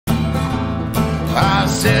I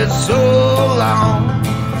said, so long,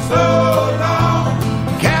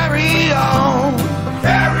 carry on,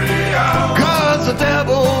 'cause the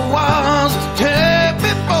devil wants to take me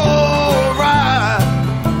for a ride.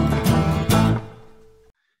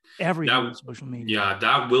 Everything on social media. Yeah,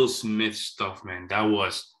 that Will Smith stuff, man. That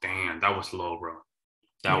was low, bro.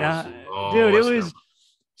 That was low. Dude, it was.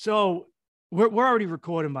 So we're already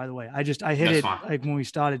recording, by the way. I hit That's it fine. like when we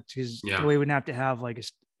started because we wouldn't have to have like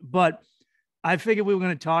but I figured we were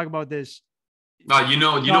going to talk about this. You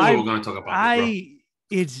know what we're going to talk about.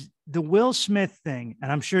 It's the Will Smith thing,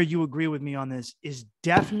 and I'm sure you agree with me on this, is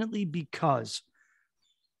definitely because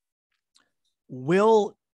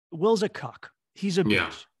Will's a cuck. He's a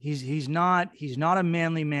bitch. He's not a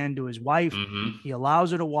manly man to his wife. Mm-hmm. He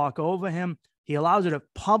allows her to walk over him. He allows her to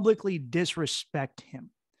publicly disrespect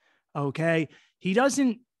him. Okay. He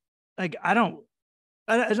doesn't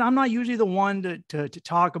I'm not usually the one to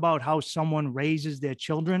talk about how someone raises their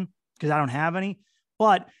children because I don't have any,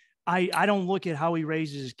 but I don't look at how he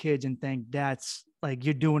raises his kids and think that's like,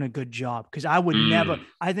 you're doing a good job. Cause I would never,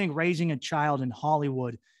 I think raising a child in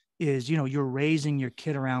Hollywood is, you're raising your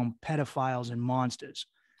kid around pedophiles and monsters.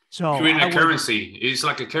 So creating a currency. It's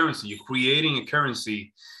like a currency. You're creating a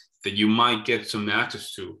currency that you might get some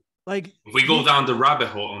access to. Like if we go down the rabbit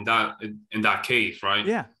hole on that in that case, right?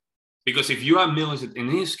 Yeah. Because if you have millions, in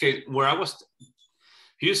his case,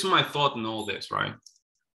 here's my thought in all this, right?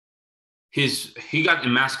 He got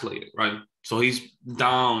emasculated, right? So he's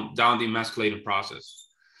down the emasculating process.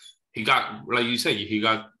 He got, like you said, he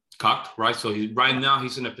got cucked, right? So right now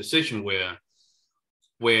he's in a position where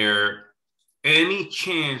any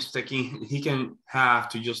chance that he can have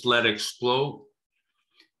to just let it explode,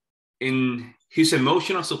 in his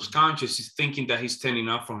emotional subconscious is thinking that he's standing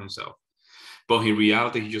up for himself. But in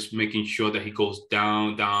reality, he's just making sure that he goes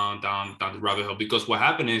down the rabbit hole. Because what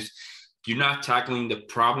happened is you're not tackling the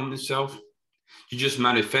problem itself. You're just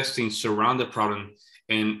manifesting around the problem.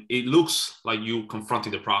 And it looks like you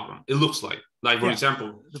confronting the problem. It looks like for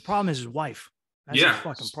example. The problem is his wife. That's his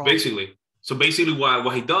fucking problem. Basically. So basically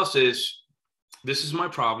what he does is, this is my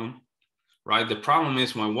problem, right? The problem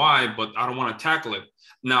is my wife, but I don't want to tackle it.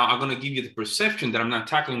 Now I'm going to give you the perception that I'm not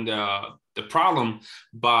tackling the problem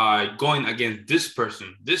by going against this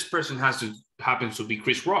person. This person happens to be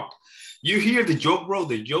Chris Rock. You hear the joke, bro.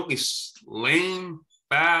 The joke is lame,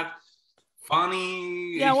 bad,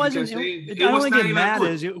 funny. Yeah, I don't think it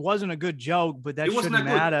matters. It wasn't a good joke, but that shouldn't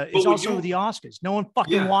matter. It's also the Oscars. No one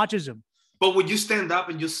fucking watches them. But would you stand up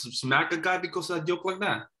and just smack a guy because of a joke like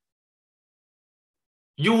that?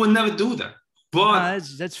 You would never do that. But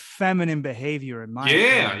that's feminine behavior in my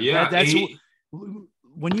opinion. That's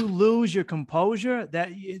when you lose your composure, that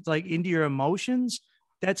it's like into your emotions.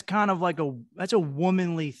 That's kind of like that's a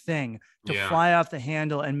womanly thing to fly off the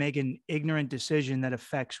handle and make an ignorant decision that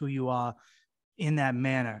affects who you are in that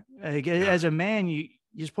manner. As a man,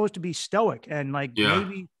 you're supposed to be stoic and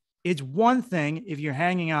maybe it's one thing if you're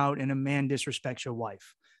hanging out and a man disrespects your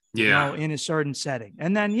wife, in a certain setting,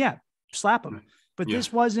 and then slap him. But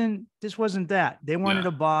this wasn't that. They weren't at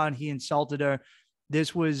a bar and he insulted her.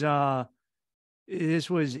 This was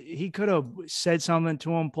he could have said something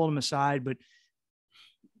to him, pulled him aside, but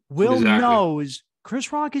Will knows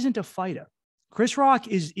Chris Rock isn't a fighter. Chris Rock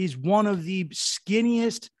is one of the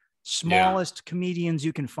skinniest, smallest comedians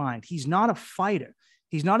you can find. He's not a fighter.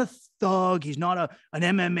 He's not a thug. He's not an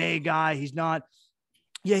MMA guy. He's not.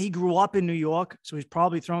 Yeah, he grew up in New York, so he's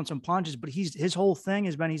probably thrown some punches, but his whole thing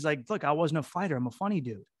has been, he's like, look, I wasn't a fighter. I'm a funny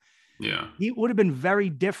dude. Yeah. He would have been very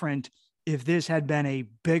different if this had been a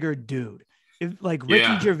bigger dude. If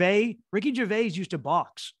Ricky Gervais used to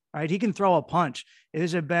box, right? He can throw a punch. It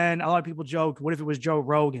has been, a lot of people joked, what if it was Joe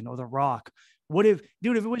Rogan or The Rock? If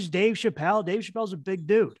it was Dave Chappelle's a big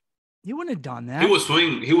dude. He wouldn't have done that. He was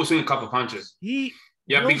swinging a couple punches.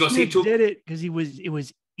 Because he did it because it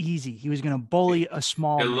was easy. He was going to bully a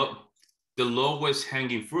small the lowest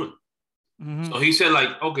hanging fruit. Mm-hmm. So he said,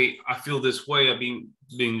 okay, I feel this way. I've been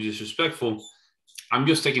being disrespectful. I'm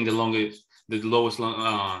just taking the lowest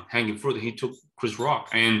hanging fruit. And he took Chris Rock,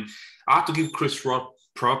 and I have to give Chris Rock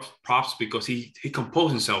props because he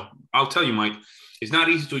composed himself. I'll tell you, Mike, it's not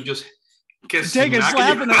easy to just take a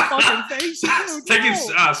slap in the fucking face.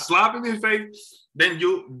 Slap in the face. Then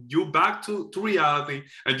you back to reality,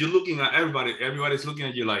 and you're looking at everybody. Everybody's looking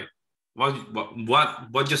at you like,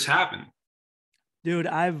 what just happened? Dude,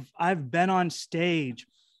 I've been on stage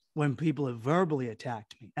when people have verbally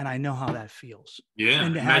attacked me, and I know how that feels. Yeah,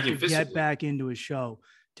 and to have to get back into a show,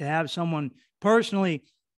 to have someone personally,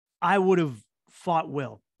 I would have fought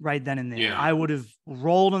Will right then and there. Yeah. I would have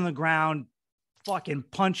rolled on the ground, fucking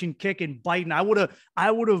punching, kicking, biting. I would have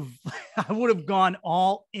I would have gone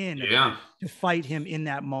all in to fight him in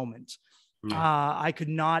that moment. I could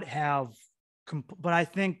not have, but I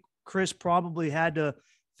think Chris probably had to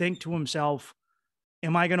think to himself,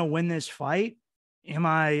 am I going to win this fight?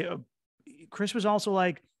 Chris was also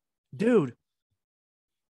like, dude,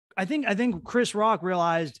 I think Chris Rock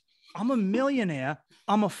realized I'm a millionaire.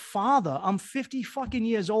 I'm a father. I'm 50 fucking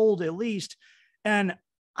years old at least. And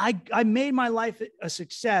I made my life a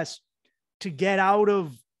success to get out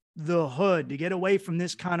of the hood, to get away from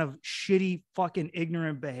this kind of shitty, fucking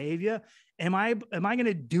ignorant behavior. Am I going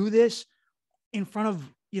to do this in front of,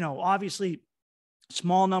 obviously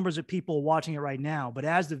small numbers of people watching it right now, but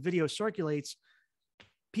as the video circulates,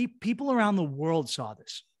 people around the world saw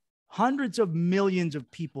this. Hundreds of millions of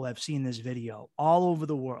people have seen this video all over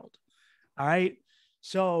the world. All right.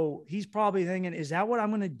 So he's probably thinking, is that what I'm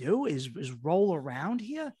going to do? Is roll around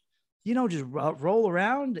here? Just roll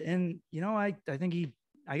around. And, I think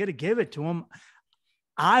I got to give it to him.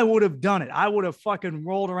 I would have done it. I would have fucking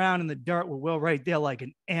rolled around in the dirt with Will right there like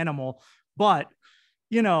an animal. But,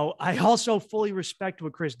 I also fully respect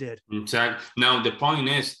what Chris did. Exactly. Now, the point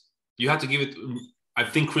is, you have to give it. I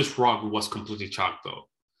think Chris Rock was completely shocked, though.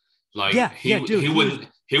 Like,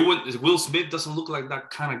 Will Smith doesn't look like that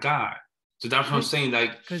kind of guy. So that's what I'm saying.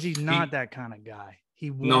 Like, because he's not that kind of guy.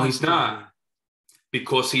 He's not.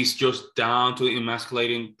 Because he's just down to the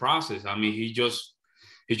emasculating process. I mean, he's just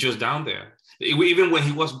down there. Even when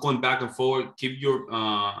he was going back and forth, keep your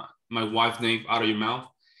my wife's name out of your mouth.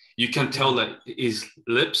 You can tell that his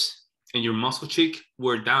lips and your muscle cheek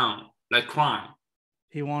were down, like crying.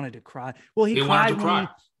 He wanted to cry. Well, he cried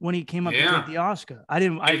when he came up to take the Oscar.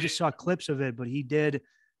 I just saw clips of it, but he did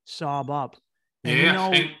sob up.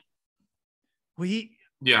 And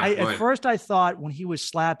at first I thought when he was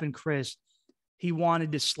slapping Chris, he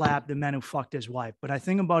wanted to slap the man who fucked his wife. But I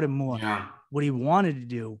think about it more. Yeah. What he wanted to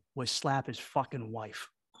do was slap his fucking wife.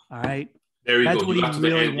 All right. That's what he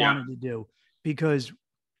really wanted to do. Because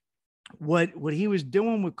what he was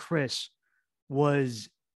doing with Chris was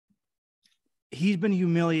he's been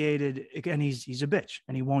humiliated, and he's a bitch,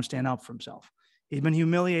 and he won't stand up for himself. He's been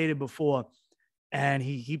humiliated before, and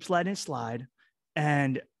he keeps letting it slide.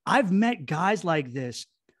 And I've met guys like this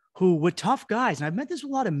who were tough guys, and I've met this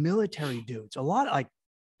with a lot of military dudes. A lot like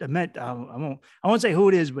I won't say who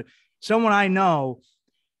it is, but someone I know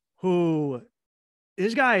who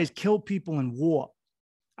this guy has killed people in war.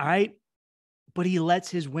 All right. But he lets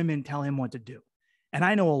his women tell him what to do. And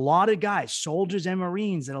I know a lot of guys, soldiers and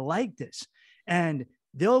Marines, that are like this. And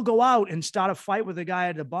they'll go out and start a fight with a guy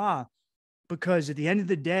at the bar because at the end of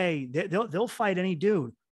the day, they'll fight any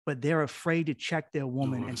dude, but they're afraid to check their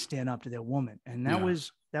woman and stand up to their woman. And that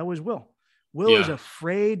was Will. Will is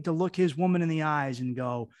afraid to look his woman in the eyes and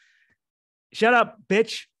go, shut up,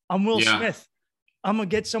 bitch. I'm Will Smith. I'm going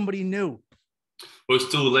to get somebody new. Well, it's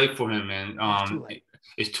too late for him, man.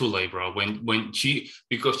 It's too late, bro.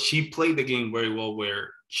 Because she played the game very well, where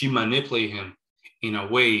she manipulated him in a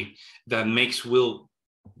way that makes Will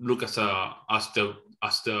look as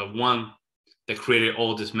the one that created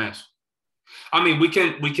all this mess. I mean, we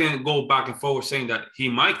can go back and forward saying that he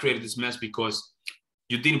might create this mess because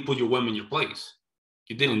you didn't put your woman in your place.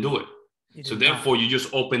 You didn't do it. So therefore, you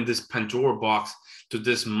just opened this Pandora box to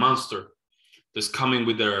this monster that's coming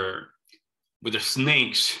with their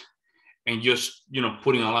snakes and just,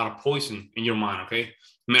 putting a lot of poison in your mind, okay?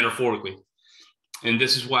 Metaphorically. And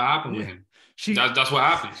this is what happened with him. That's what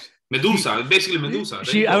happens. Medusa, basically Medusa.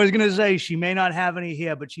 I was going to say, she may not have any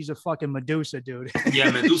hair, but she's a fucking Medusa, dude.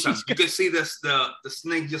 Yeah, Medusa. You can see the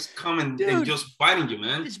snake just coming and just biting you,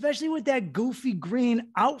 man. Especially with that goofy green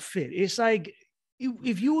outfit. It's like,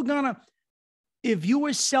 if you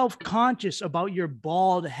were self-conscious about your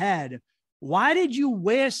bald head, why did you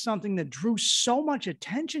wear something that drew so much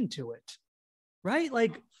attention to it? Right?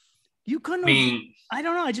 Like, you couldn't I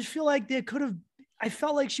don't know. I just feel like I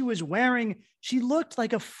felt like she looked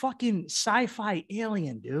like a fucking sci-fi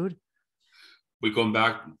alien, dude. We go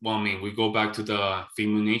back to the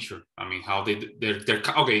female nature. I mean, how they're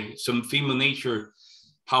okay. Some female nature,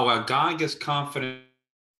 how a guy gets confident.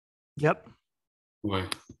 Yep. Well,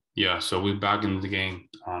 yeah. So we're back in the game.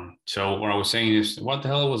 So what I was saying is, what the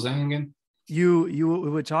hell was that again? We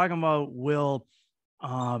were talking about Will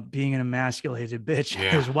being an emasculated bitch,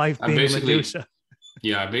 his wife being Medusa.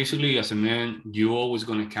 Yeah, basically, as a man, you're always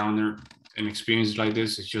going to counter an experience like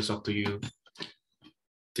this. It's just up to you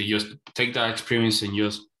to just take that experience and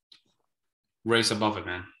just raise above it,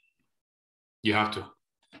 man. You have to.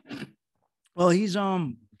 Well, he's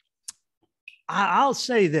I'll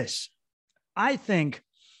say this. I think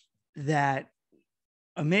that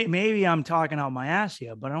maybe I'm talking out my ass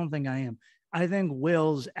here, but I don't think I am. I think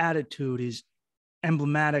Will's attitude is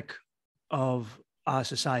emblematic of our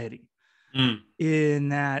society, in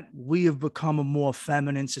that we have become a more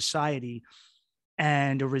feminine society,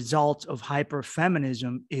 and a result of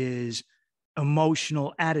hyper-feminism is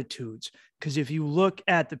emotional attitudes. Because if you look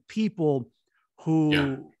at the people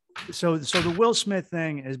who, so the Will Smith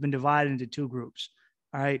thing has been divided into two groups.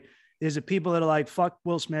 All right. There's the people that are like, fuck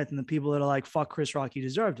Will Smith, and the people that are like, fuck Chris Rock, he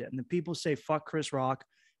deserved it. And the people say fuck Chris Rock,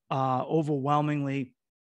 overwhelmingly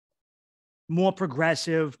more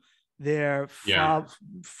progressive. They're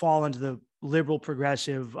fall into the liberal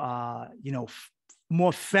progressive,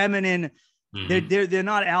 more feminine. They're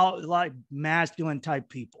not out like masculine type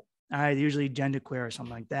people. All right. Usually genderqueer or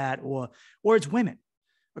something like that, or it's women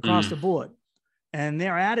across the board. And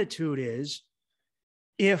their attitude is,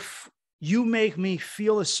 if you make me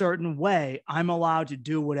feel a certain way, I'm allowed to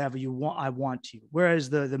do whatever I want to. Whereas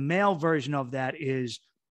the male version of that is,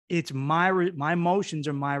 it's my emotions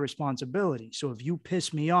are my responsibility. So if you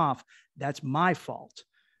piss me off, that's my fault.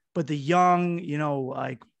 But the young,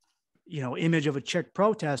 image of a chick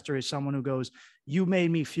protester is someone who goes, you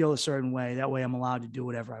made me feel a certain way. That way I'm allowed to do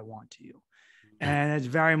whatever I want to you. And it's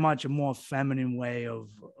very much a more feminine way of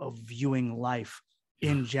viewing life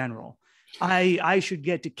in general. I should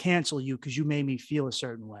get to cancel you because you made me feel a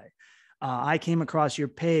certain way. I came across your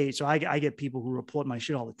page. So I get people who report my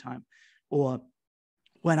shit all the time. Or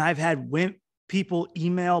when I've had people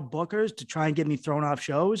email bookers to try and get me thrown off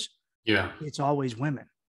shows, it's always women.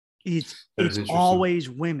 It's always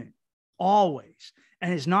women, always.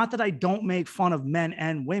 And it's not that I don't make fun of men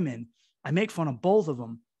and women. I make fun of both of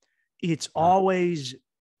them. It's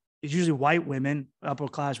usually white women, upper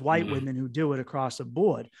class white women who do it across the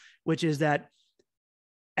board, which is that,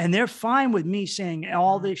 and they're fine with me saying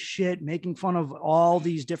all this shit, making fun of all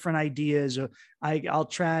these different ideas, or I'll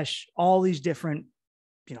trash all these different,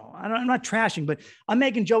 I'm not trashing, but I'm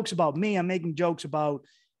making jokes about me. I'm making jokes about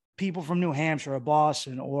people from New Hampshire or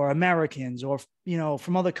Boston or Americans or,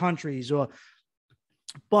 from other countries,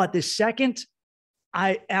 but the second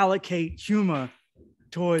I allocate humor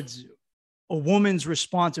towards a woman's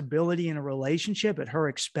responsibility in a relationship at her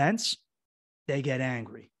expense, they get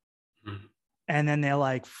angry. And then they're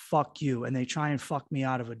like, fuck you. And they try and fuck me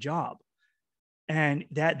out of a job. And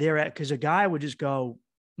that because a guy would just go,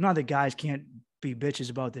 not that guys can't be bitches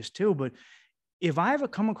about this too, but if I ever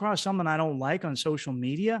come across something I don't like on social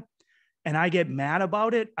media and I get mad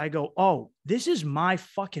about it, I go, oh, this is my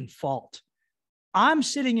fucking fault. I'm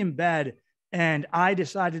sitting in bed and I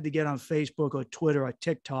decided to get on Facebook or Twitter or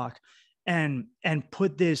TikTok and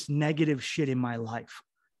put this negative shit in my life.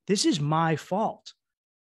 This is my fault.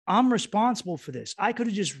 I'm responsible for this. I could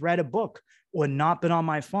have just read a book or not been on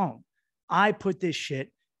my phone. I put this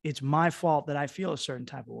shit. It's my fault that I feel a certain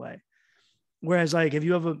type of way. Whereas like, I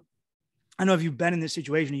know if you've been in this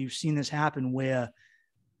situation, you've seen this happen where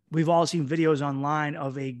we've all seen videos online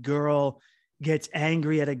of a girl gets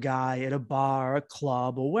angry at a guy at a bar, a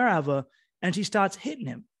club or wherever, and she starts hitting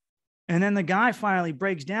him. And then the guy finally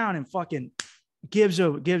breaks down and fucking gives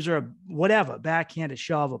her a whatever, backhand, a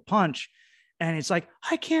shove, a punch. And it's like,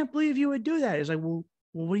 I can't believe you would do that. It's like, well,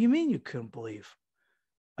 what do you mean you couldn't believe?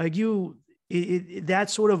 Like that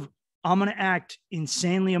sort of, I'm going to act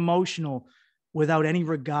insanely emotional without any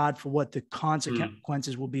regard for what the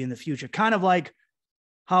consequences will be in the future. Kind of like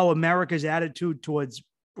how America's attitude towards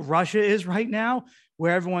Russia is right now,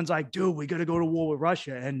 where everyone's like, dude, we got to go to war with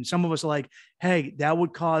Russia. And some of us are like, hey, that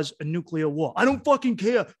would cause a nuclear war. I don't fucking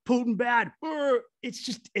care. Putin bad.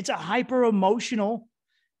 It's a hyper emotional,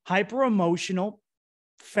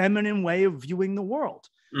 feminine way of viewing the world,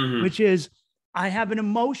 which is, I have an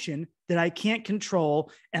emotion that I can't control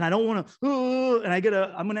and I don't want to, and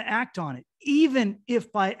I'm going to act on it. Even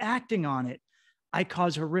if by acting on it, I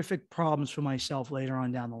cause horrific problems for myself later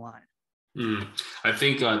on down the line. I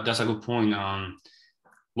think that's a good point.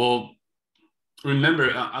 Well, remember,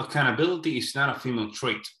 accountability is not a female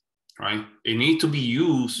trait, right? It needs to be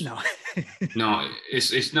used. No, no,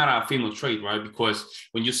 it's not a female trait, right? Because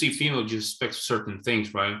when you see female, you expect certain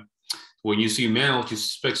things, right? When you see male, you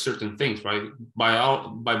expect certain things, right?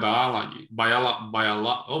 Biologically.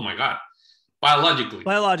 Biologically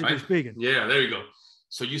right? speaking. Yeah, there you go.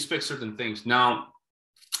 So you expect certain things. Now,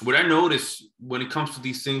 what I notice when it comes to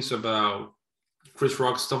these things about Chris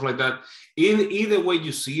Rock, stuff like that, in either way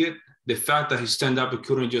you see it, the fact that he stand up and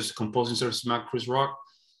couldn't just compose himself to smack Chris Rock,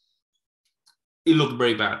 it looked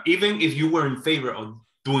very bad. Even if you were in favor of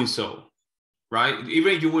doing so, right?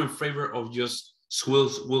 Even if you were in favor of just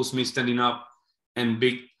Will Smith standing up and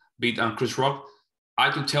beat on Chris Rock, I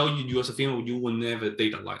can tell you, you as a female, you will never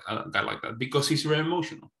date a guy like that because he's very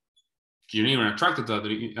emotional. You're not even attracted to that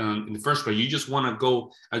in the first place. You just want to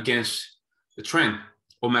go against the trend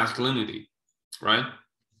of masculinity, right?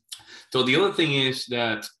 So the other thing is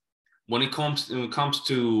that when it comes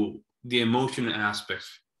to the emotional aspects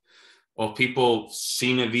of people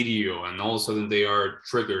seeing a video and all of a sudden they are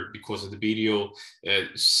triggered because of the video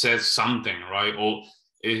says something, right? Or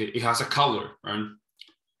it has a color, right?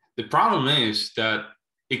 The problem is that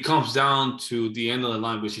it comes down to the end of the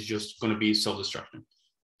line, which is just going to be self-destruction.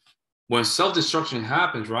 When self-destruction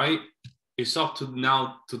happens, right, it's up to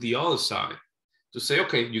now to the other side to say,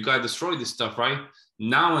 okay, you got to destroy this stuff, right?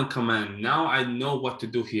 Now I'm in command. Now I know what to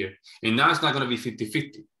do here. And now it's not going to be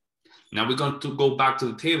 50-50. Now we're going to go back to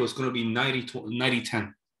the table. It's going to be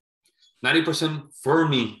 90-10. 90% for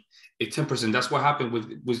me, it's 10%. That's what happened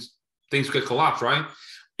with things get collapsed, right?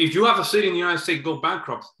 If you have a city in the United States go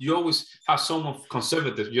bankrupt, you always have someone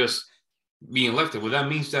conservative just being elected. Well, that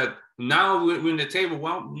means that now we're in the table.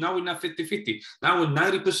 Well, now we're not 50-50. Now we're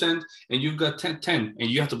 90% and you've got 10-10 and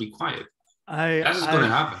you have to be quiet. That's just going to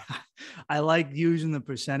happen. I like using the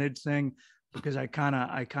percentage thing because I kind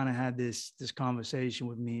of had this conversation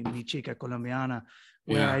with mi chica colombiana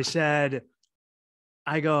where I said,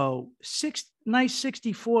 I go, nice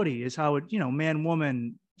 60-40 is how it, man,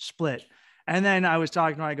 woman split. And then I was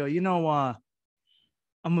talking to her, I go,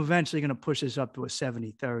 I'm eventually going to push this up to a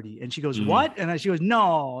 70-30. And she goes, what? And she goes,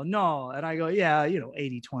 no. And I go, yeah,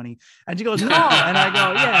 80-20. And she goes, no. And I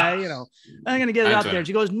go, yeah, I'm going to get it up there. And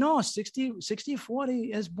she goes, no,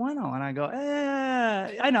 60-40 is bueno. And I go,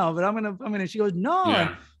 I know, but I'm going to, she goes, no. Yeah.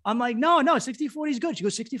 And I'm like, no, 60-40 is good. She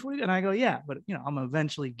goes, 60-40. And I go, yeah, but I'm going to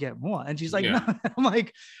eventually get more. And she's like, no. I'm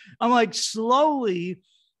like, slowly,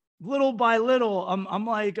 little by little, I'm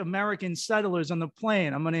like American settlers on the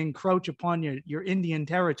plane. I'm going to encroach upon your Indian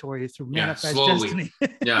territory through manifest destiny.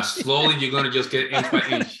 Slowly you're going to just get inch by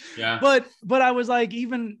inch. Yeah. But I was like,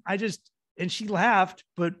 and she laughed,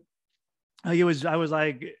 but I was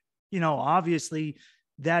like, obviously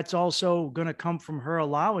that's also going to come from her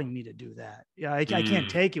allowing me to do that. Yeah. I can't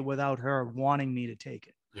take it without her wanting me to take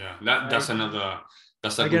it. Yeah. That's a good point.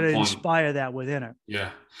 I got to inspire that within her.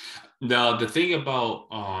 Yeah. The thing about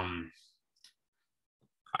I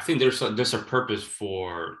think there's a purpose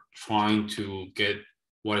for trying to get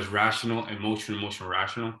what is rational, emotional,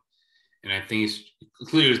 rational, and I think it's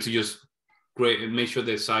clear to just make sure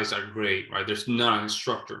the sides are great, right? There's not a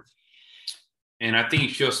structure, and I think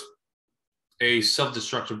it's just a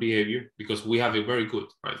self-destructive behavior because we have it very good,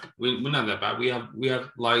 right? We're not that bad. We have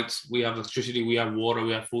lights, we have electricity, we have water,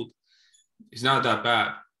 we have food. It's not that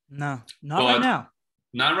bad. No, right now.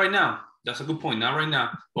 Not right now. That's a good point. Not right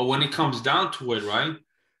now. But when it comes down to it, right?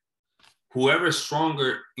 Whoever is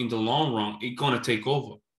stronger in the long run, it's gonna take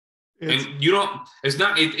over. It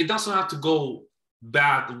doesn't have to go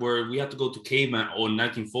back where we have to go to caveman or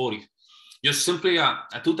 1940s. Just simply a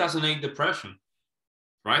 2008 depression,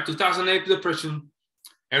 right? 2008 depression,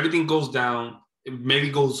 everything goes down. It maybe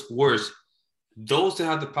goes worse. Those that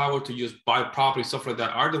have the power to just buy property, stuff like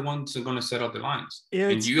that, are the ones that are gonna set up the lines.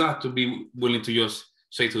 And you have to be willing to just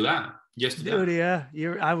say to that. Yes, to dude. That.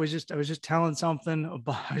 Yeah. I was just telling I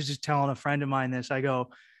was just telling a friend of mine this. I go,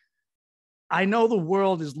 I know the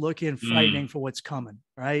world is looking frightening for what's coming,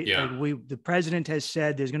 right? Yeah. Like the president has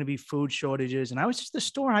said there's going to be food shortages, and I was just at the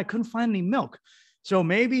store and I couldn't find any milk. So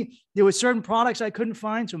maybe there were certain products I couldn't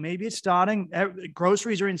find. So maybe it's starting.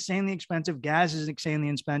 Groceries are insanely expensive. Gas is insanely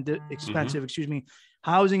expensive. Excuse me.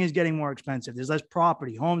 Housing is getting more expensive. There's less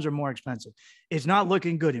property. Homes are more expensive. It's not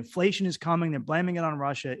looking good. Inflation is coming. They're blaming it on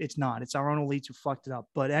Russia. It's not. It's our own elites who fucked it up.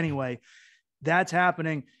 But anyway, that's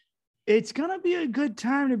happening. It's going to be a good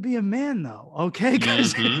time to be a man, though. Okay.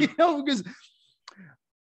 Because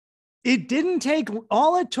it didn't take,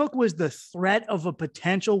 all it took was the threat of a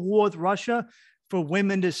potential war with Russia for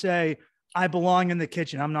women to say, I belong in the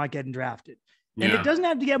kitchen. I'm not getting drafted. And it doesn't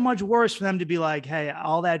have to get much worse for them to be like, hey,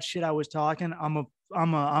 all that shit I was talking,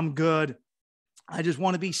 I'm good. I just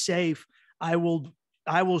want to be safe. I will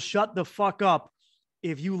shut the fuck up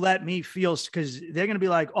if you let me feel, because they're going to be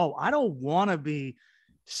like, oh, I don't want to be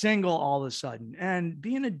single all of a sudden. And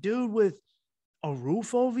being a dude with a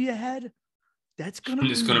roof over your head, that's going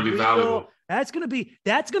to be valuable. That's going to be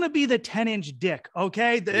the 10-inch dick.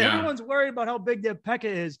 Okay. Everyone's worried about how big their pecker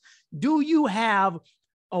is. Do you have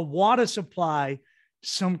a water supply,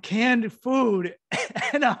 some canned food,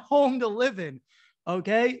 and a home to live in?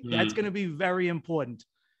 Okay. That's going to be very important.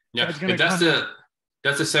 Yeah.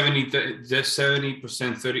 That's a 70 to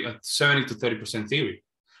 30% theory,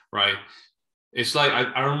 right? It's like,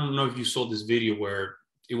 I don't know if you saw this video where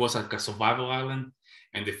it was like a survival island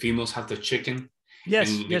and the females have the chicken Yes,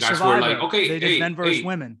 and the yes, guys Survivor. were like, okay, they did men versus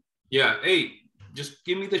women. Yeah, hey, just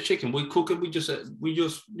give me the chicken. We cook it. We just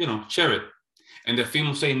share it. And the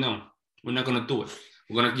female say, no, we're not gonna do it.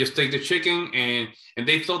 We're gonna just take the chicken, and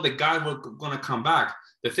they thought the guys were gonna come back.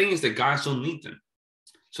 The thing is, the guys don't need them.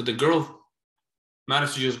 So the girl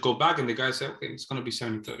managed to just go back, and the guy said, okay, it's gonna be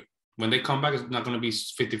 70-30. When they come back, it's not gonna be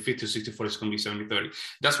 50-50, 60-40, it's gonna be 70-30.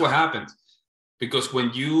 That's what happens. Because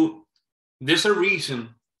there's a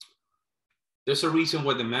reason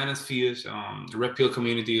why the manospheres, the red pill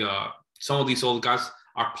community, some of these old guys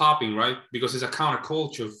are popping, right? Because it's a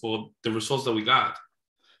counterculture for the results that we got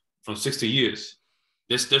from 60 years.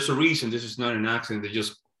 There's a reason. This is not an accident. They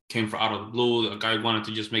just came from out of the blue. A guy wanted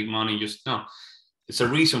to just make money. No, it's a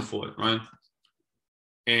reason for it, right?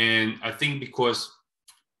 And I think because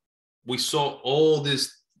we saw all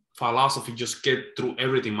this philosophy just get through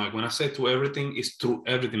everything, Mike. When I say through everything, it's through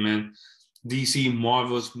everything, man. DC,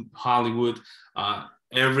 Marvel's, Hollywood,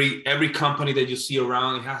 every company that you see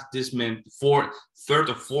around, it has this, man, third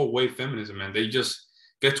or fourth wave feminism, man. They just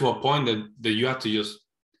get to a point that you have to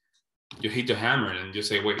you hit the hammer and just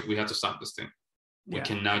say, wait, we have to stop this thing. We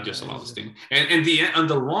cannot just allow this thing. And in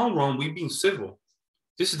the long run, we've been civil.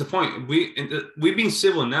 This is the point. We've been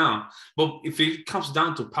civil now, but if it comes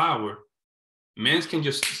down to power, men can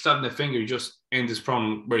just snap their finger, just end this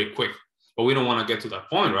problem very quick. But we don't want to get to that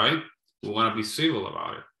point, right? We want to be civil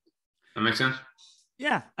about it. That makes sense?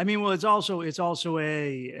 Yeah. I mean, well, it's also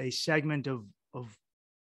a segment of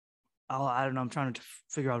I don't know. I'm trying to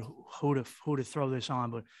figure out who to throw this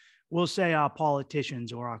on, but we'll say our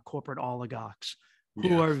politicians or our corporate oligarchs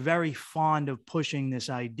who are very fond of pushing this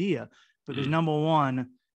idea because number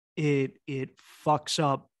one, it fucks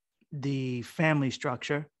up the family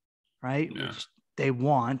structure, right? Yeah. Which they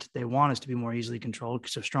want us to be more easily controlled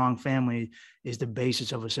because a strong family is the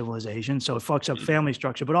basis of a civilization. So it fucks up family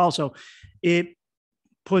structure, but also it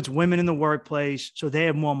puts women in the workplace so they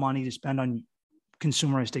have more money to spend on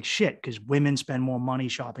consumeristic shit because women spend more money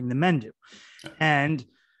shopping than men do. And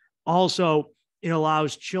also it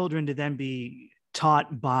allows children to then be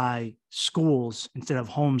taught by schools instead of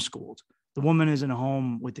homeschooled. The woman is in a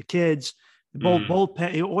home with the kids, both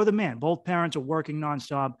or the man, both parents are working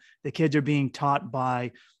nonstop. The kids are being taught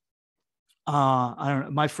by, I don't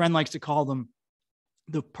know, my friend likes to call them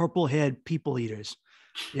the purple-haired people eaters.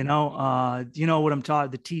 You know what I'm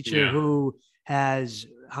talking, the teacher who has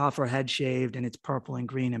half her head shaved and it's purple and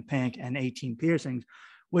green and pink and 18 piercings,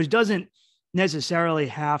 which doesn't necessarily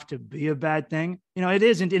have to be a bad thing. You know, it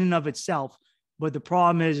isn't in and of itself, but the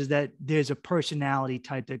problem is that there's a personality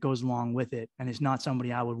type that goes along with it. And it's not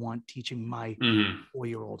somebody I would want teaching my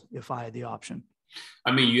 4-year-old if I had the option.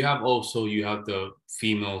 I mean, you have the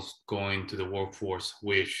females going to the workforce,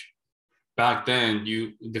 which back then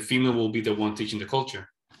the female will be the one teaching the culture.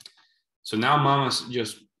 So now mama's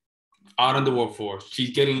just out in the workforce. She's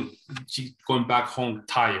going back home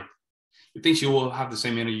tired. You think she will have the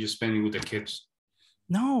same energy you're spending with the kids?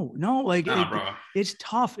 No, like it's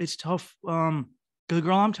tough. It's tough. The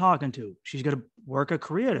girl I'm talking to, she's got to work a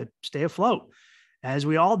career to stay afloat, as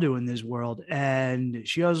we all do in this world. And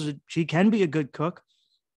she can be a good cook,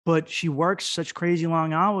 but she works such crazy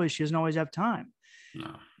long hours. She doesn't always have time.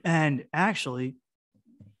 No. And actually,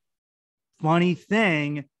 funny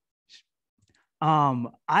thing,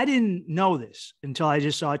 I didn't know this until I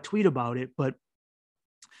just saw a tweet about it, but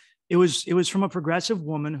it was from a progressive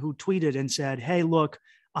woman who tweeted and said, hey, look,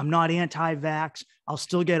 I'm not anti-vax. I'll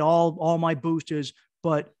still get all my boosters,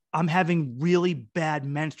 but I'm having really bad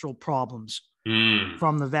menstrual problems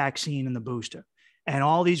from the vaccine and the booster. And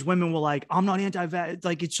all these women were like, I'm not anti-vax.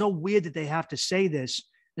 Like, it's so weird that they have to say this.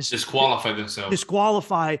 Disqualify themselves.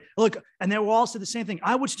 Disqualify. Look, and they were all said the same thing.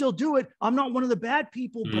 I would still do it. I'm not one of the bad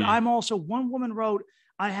people, but I'm also, one woman wrote,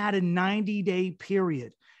 I had a 90-day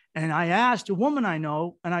period. And I asked a woman I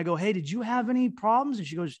know, and I go, hey, did you have any problems? And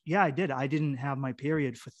she goes, yeah, I did. I didn't have my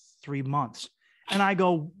period for 3 months. And I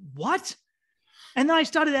go, what? And then I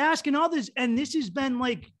started asking others. And this has been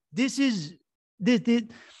like, this is the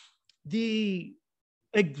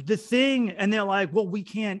thing. And they're like, well, we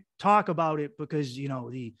can't talk about it because, you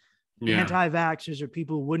know, the anti-vaxxers or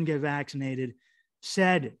people who wouldn't get vaccinated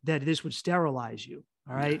said that this would sterilize you.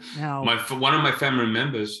 All right. Now, one of my family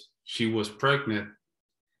members, she was pregnant.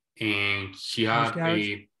 And she had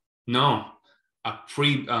a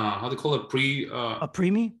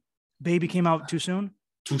preemie. Baby came out too soon.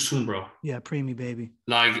 Too soon, bro. Yeah, preemie baby.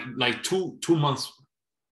 Like 2 months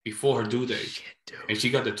before her due date. Shit, dude. And she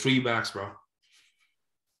got the 3 backs, bro.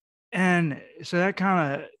 And so that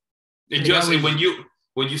kind of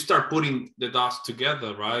when you start putting the dots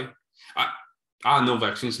together, right? I have no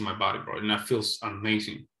vaccines in my body, bro, and that feels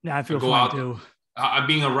amazing. Yeah, I feel fine too. I've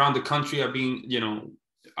been around the country.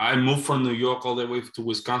 I moved from New York all the way to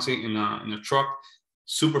Wisconsin in a truck.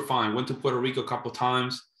 Super fine. Went to Puerto Rico a couple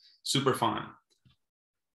times. Super fine.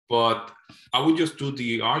 But I would just do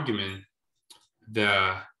the argument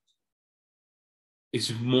that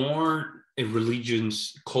it's more a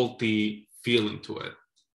religion's culty feeling to it.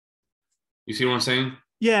 You see what I'm saying?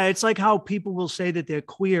 Yeah, it's like how people will say that they're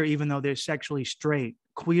queer even though they're sexually straight.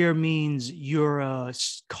 Queer means you're a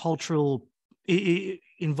cultural. It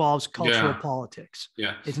involves cultural politics.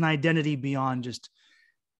 Yeah, it's an identity beyond just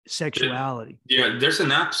sexuality. There's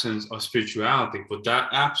an absence of spirituality, but that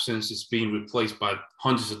absence is being replaced by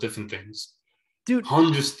hundreds of different things. Dude,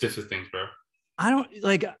 hundreds of different things, bro. I don't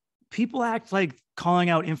like people act like calling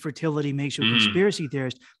out infertility makes you a conspiracy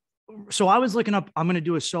theorist. So I was looking up, I'm going to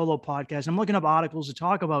do a solo podcast. I'm looking up articles to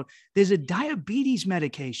talk about, there's a diabetes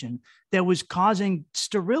medication that was causing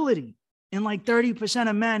sterility in like 30%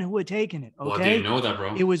 of men who were taking it. Okay. Well, I didn't know that,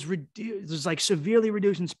 bro. It was like severely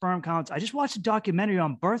reducing sperm counts. I just watched a documentary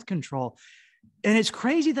on birth control, and it's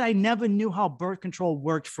crazy that I never knew how birth control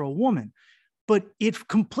worked for a woman, but it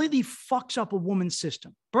completely fucks up a woman's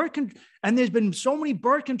system. And there's been so many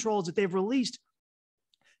birth controls that they've released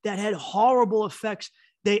that had horrible effects.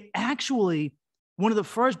 They actually, one of the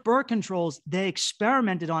first birth controls they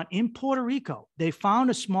experimented on in Puerto Rico. They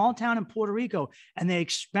found a small town in Puerto Rico and they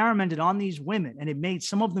experimented on these women, and it made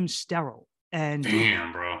some of them sterile. And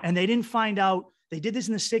damn, bro. And they didn't find out. They did this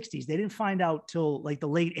in the 60s. They didn't find out till like the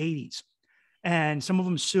late 80s. And some of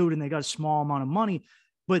them sued and they got a small amount of money.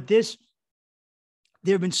 But there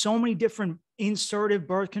have been so many different insertive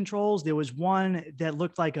birth controls. There was one that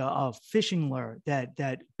looked like a fishing lure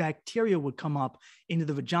that bacteria would come up into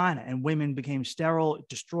the vagina and women became sterile, it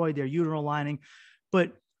destroyed their uterine lining.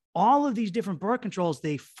 But all of these different birth controls,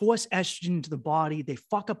 they force estrogen into the body. They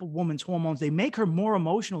fuck up a woman's hormones. They make her more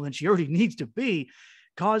emotional than she already needs to be,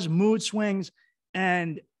 cause mood swings.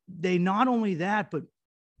 And they not only that, but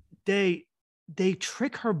they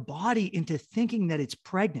trick her body into thinking that it's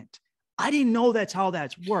pregnant. I didn't know that's how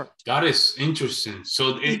that's worked. That is interesting.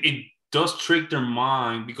 So it does trick their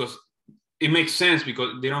mind because it makes sense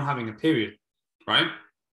because they're not having a period, right?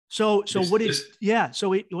 So what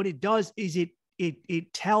it does is it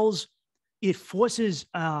forces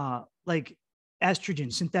like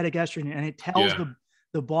estrogen, synthetic estrogen, and it tells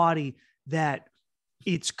the body that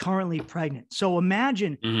it's currently pregnant. So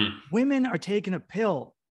imagine women are taking a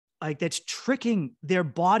pill like that's tricking their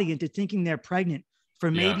body into thinking they're pregnant for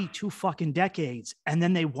maybe 2 fucking decades. And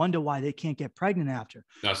then they wonder why they can't get pregnant after.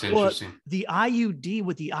 That's interesting. What the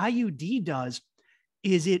IUD does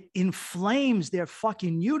is it inflames their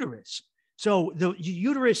fucking uterus. So the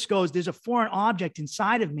uterus goes, there's a foreign object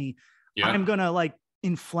inside of me. Yeah. I'm going to like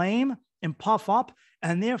inflame and puff up.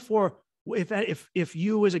 And therefore, if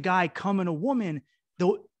you as a guy come in a woman,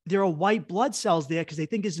 there are white blood cells there because they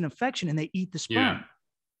think it's an infection and they eat the sperm.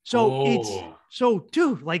 Yeah. So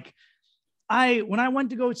dude, like, when I went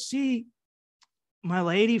to go see my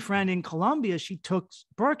lady friend in Colombia, she took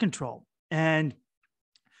birth control and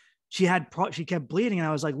she kept bleeding. And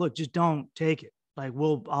I was like, look, just don't take it. Like,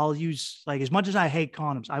 I'll use, like, as much as I hate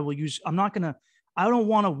condoms, I don't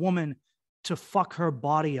want a woman to fuck her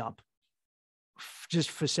body up just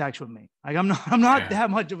for sex with me. Like, I'm not that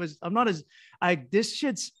much of I'm not as like, this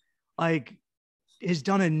shit's like, has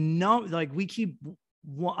done enough. Like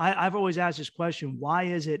I've always asked this question. Why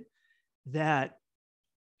is it that,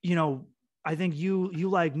 I think you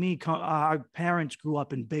like me, our parents grew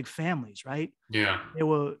up in big families, right? Yeah.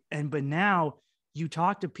 But now you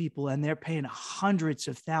talk to people and they're paying hundreds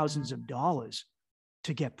of thousands of dollars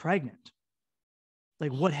to get pregnant.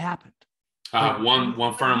 Like, what happened?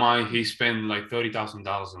 One friend of mine, he spent like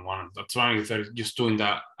 $30,000 in one of the 20-30 just doing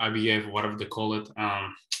that IVF or whatever they call it.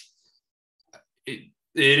 It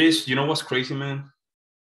is, what's crazy, man?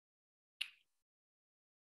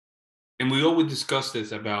 And we always discuss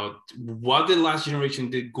this about what the last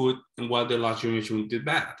generation did good and what the last generation did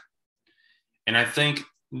bad. And I think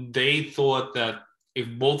they thought that if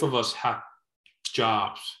both of us have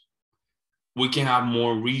jobs, we can have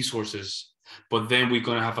more resources, but then we're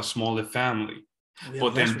going to have a smaller family.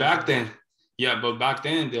 But back then,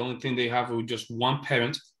 the only thing they have was just one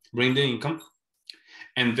parent bring the income.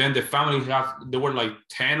 And then the family they were like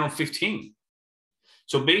 10 or 15.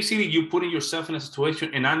 So basically, you're putting yourself in a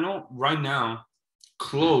situation, and I know right now,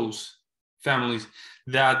 close families,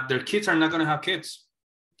 that their kids are not going to have kids.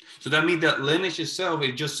 So that means that lineage itself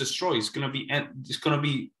is just destroyed. It's going to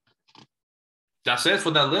be, that's it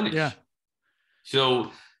for that lineage. Yeah.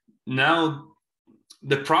 So now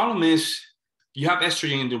the problem is you have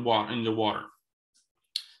estrogen in the water.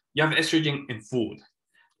 You have estrogen in food.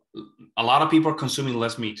 a lot of people are consuming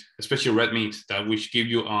less meat, especially red meat, that which give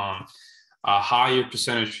you a higher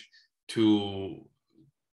percentage to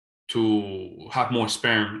have more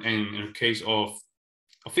sperm, and in the case of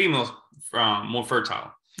females, more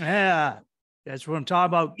fertile. Yeah, that's what I'm talking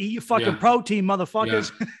about. Eat your fucking protein,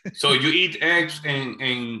 motherfuckers. Yeah. So you eat eggs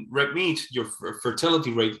and red meat, your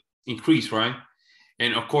fertility rate increase, right?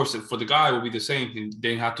 And of course, for the guy, it will be the same.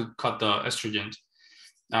 They have to cut the estrogen.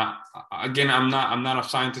 Again, I'm not a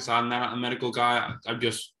scientist. I'm not a medical guy. I'm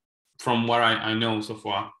just from what I know so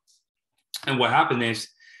far. And what happened is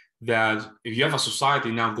that if you have a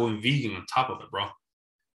society now going vegan on top of it, bro,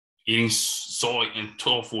 eating soy and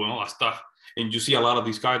tofu and all that stuff, and you see a lot of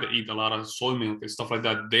these guys that eat a lot of soy milk and stuff like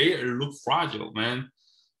that, they look fragile, man.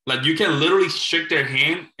 Like you can literally shake their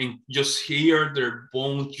hand and just hear their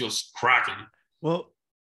bones just cracking. Well,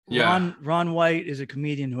 yeah. Ron White is a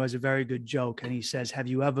comedian who has a very good joke, and he says, have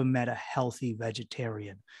you ever met a healthy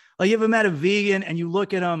vegetarian? Like, you ever met a vegan and you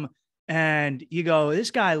look at him and you go,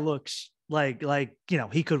 this guy looks like, you know,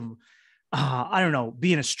 he could, I don't know,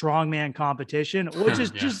 be in a strongman competition, or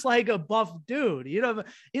just like a buff dude. You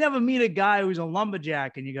never meet a guy who's a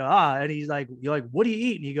lumberjack and you go, and he's like, you're like, what do you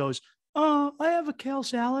eat? And he goes, I have a kale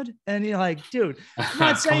salad. And you're like, dude, I'm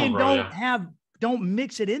not saying don't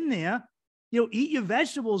mix it in there. You know, eat your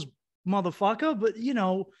vegetables, motherfucker, but, you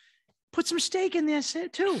know, put some steak in there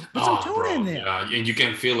too. Put some tuna in there. Yeah, and you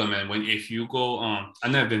can feel it, man. If you go,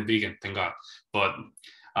 I've never been vegan, thank God. But,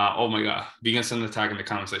 oh my God, vegans send an attack in the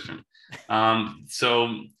comment section. So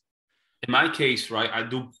in my case, right, I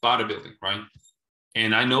do bodybuilding, right?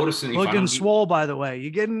 And I noticed looking swole, by the way.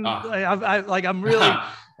 You're getting I'm really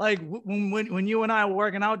like when you and I were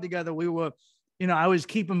working out together, we were, you know, I was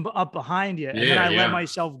keeping up behind you, and then I let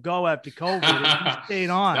myself go after COVID and you stayed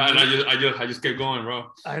on. I just kept going, bro.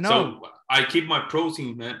 I know. So I keep my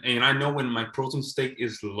protein, man, and I know when my protein stake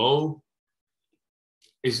is low,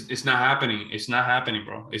 it's not happening. It's not happening,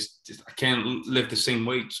 bro. It's just, I can't lift the same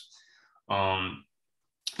weights.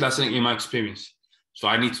 That's in my experience. So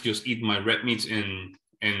I need to just eat my red meats and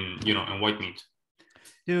white meat.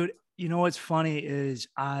 Dude, you know what's funny is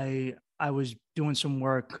I was doing some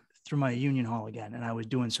work through my union hall again, and I was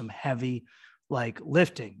doing some heavy like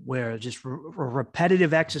lifting, where just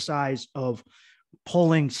repetitive exercise of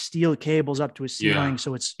pulling steel cables up to a ceiling.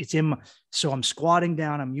 So it's so I'm squatting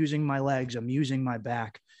down, I'm using my legs, I'm using my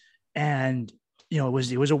back, and you know,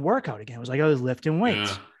 it was a workout again. It was like I was lifting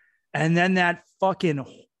weights. And then that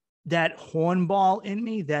hornball in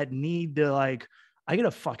me, that need to like, I got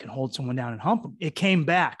to fucking hold someone down and hump them. It came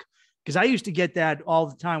back because I used to get that all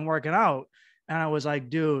the time working out. And I was like,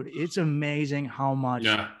 dude, it's amazing how much.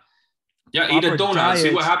 Yeah. Eat a donut and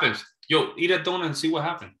see what happens. Yo, eat a donut and see what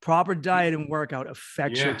happens. Proper diet and workout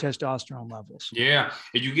affects your testosterone levels. Yeah.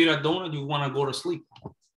 If you get a donut, you want to go to sleep.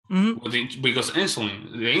 Mm-hmm. Because the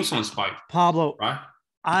insulin spike. Pablo, right?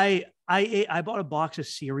 I bought a box of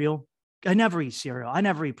cereal. I never eat cereal. I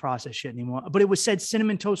never eat processed shit anymore. But it was said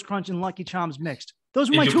Cinnamon Toast Crunch and Lucky Charms mixed. Those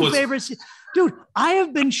were my two favorites. Dude, I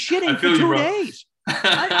have been shitting for 2 days.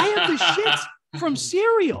 I have the shits from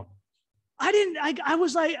cereal. I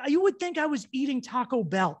was like, you would think I was eating Taco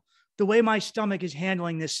Bell the way my stomach is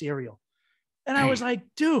handling this cereal. And I was like,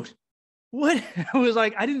 dude, what? I was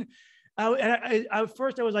like, at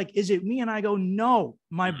first I was like, is it me? And I go, no,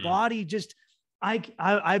 my body just,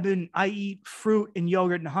 I eat fruit and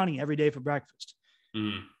yogurt and honey every day for breakfast.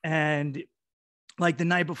 And like the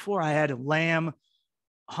night before I had lamb,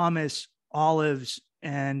 hummus, olives,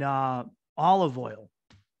 and olive oil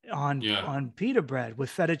on pita bread with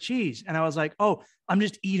feta cheese. And I was like, oh, I'm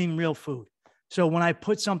just eating real food. So when I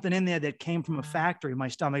put something in there that came from a factory, my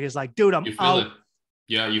stomach is like, dude, I'm out. It.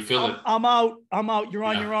 Yeah, you feel it. I'm out. You're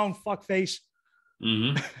on your own, fuck face.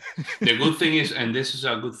 The good thing is, and this is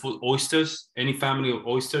a good food, oysters, any family of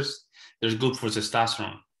oysters, they're good for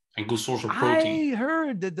testosterone and good source of protein. I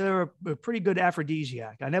heard that they're a pretty good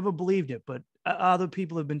aphrodisiac. I never believed it, but other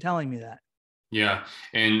people have been telling me that. Yeah.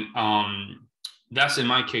 And that's in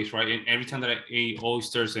my case, right? And every time that I eat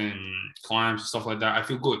oysters and clams, stuff like that, I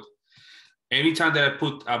feel good. Anytime that I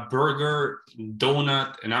put a burger,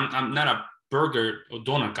 donut, and I'm not a burger or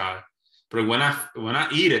donut guy, but when I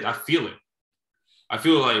eat it, I feel it. I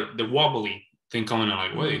feel like the wobbly thing coming in,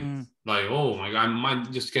 like, wait, like, oh my God, I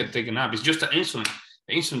might just get taken up. It's just the insulin.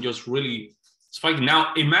 The insulin just really spiking.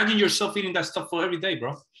 Now, imagine yourself eating that stuff for every day,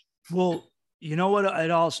 bro. Well, you know what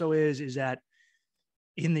it also is that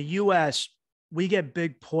in the US, we get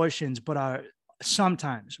big portions, but our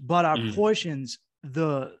portions,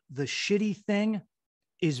 the shitty thing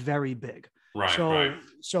is very big. Right.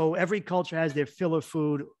 So every culture has their filler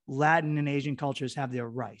food. Latin and Asian cultures have their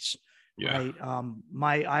rice. Yeah. Right.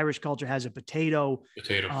 My Irish culture has a potato.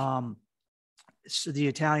 So the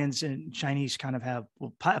Italians and Chinese kind of have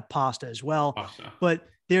pasta as well. Pasta. But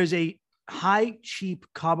there's a high, cheap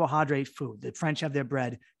carbohydrate food. The French have their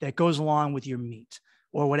bread that goes along with your meat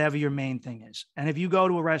or whatever your main thing is. And if you go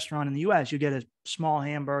to a restaurant in the US, you get a small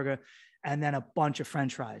hamburger and then a bunch of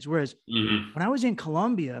French fries. Whereas when I was in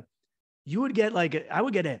Colombia, you would get I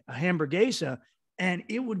would get a hamburguesa and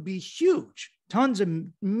it would be huge, tons of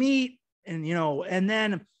meat. And, and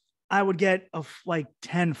then I would get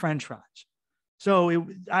 10 French fries. So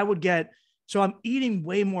I'm eating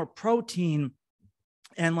way more protein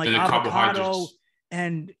and avocado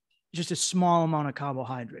and just a small amount of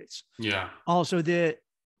carbohydrates. Yeah. Also, the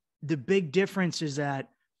big difference is that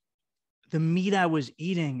the meat I was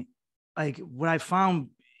eating, what I found,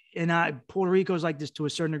 Puerto Rico is like this to a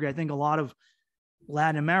certain degree. I think a lot of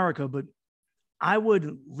Latin America, but I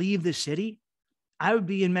would leave the city. I would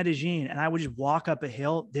be in Medellin and I would just walk up a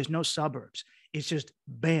hill. There's no suburbs. It's just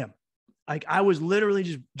bam. I was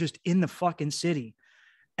literally just in the fucking city.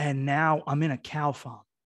 And now I'm in a cow farm.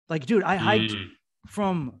 Dude, I hiked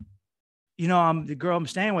from, I'm the girl I'm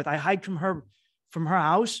staying with. I hiked from her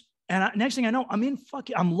house. And next thing I know,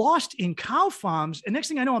 I'm lost in cow farms. And next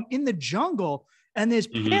thing I know, I'm in the jungle and there's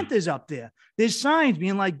panthers up there. There's signs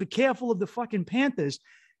being be careful of the fucking panthers.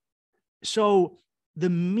 So the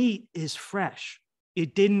meat is fresh.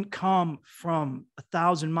 It didn't come from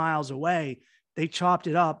 1,000 miles away. They chopped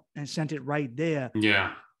it up and sent it right there.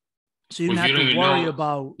 Yeah. So you don't have to worry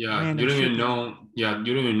about. Yeah. You don't even know. Yeah.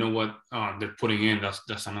 You don't even know what they're putting in.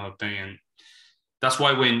 That's another thing. And that's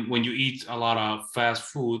why when you eat a lot of fast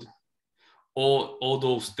food, all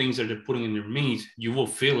those things that they're putting in your meat, you will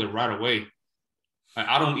feel it right away.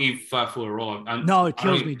 I don't eat fast food at all. No, it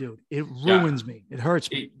kills me, dude. It ruins me. It hurts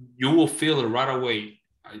me. You will feel it right away.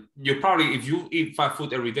 You probably, if you eat fast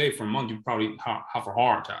food every day for a month, you probably have a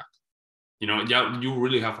heart attack. You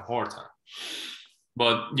really have a heart attack.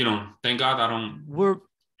 But, thank God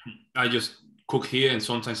I just cook here and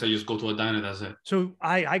sometimes I just go to a diner. That's it. So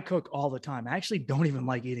I cook all the time. I actually don't even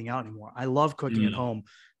like eating out anymore. I love cooking at home.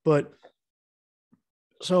 But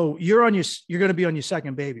so you're going to be on your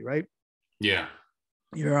second baby, right? Yeah.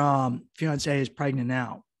 Your fiance is pregnant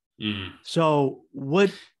now. So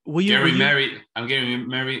what will you getting married? I'm getting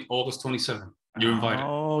married August 27th. You're invited.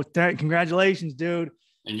 Oh, congratulations, dude.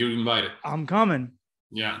 And you're invited. I'm coming.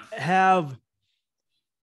 Yeah. Have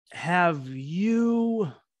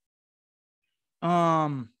you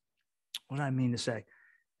what do I mean to say?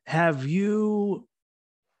 Have you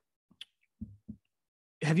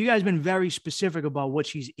guys been very specific about what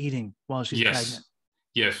she's eating while she's pregnant?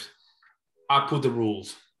 Yes. I put the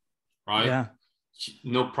rules, right? Yeah.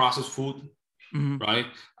 No processed food, right?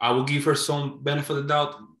 I will give her some benefit of the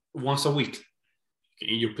doubt once a week. You can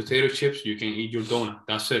eat your potato chips, you can eat your donut.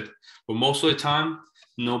 That's it. But most of the time,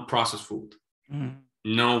 no processed food.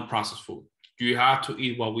 No processed food. You have to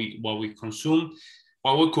eat what we consume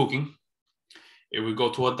while we're cooking. If we go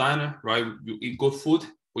to a diner, right, you eat good food,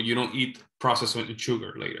 but you don't eat processed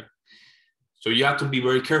sugar later. So you have to be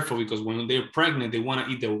very careful because when they're pregnant, they want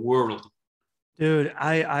to eat the world. Dude,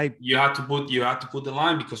 you have to put the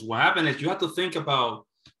line, because what happened is you have to think about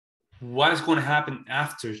what is going to happen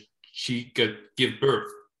after she give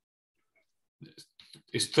birth.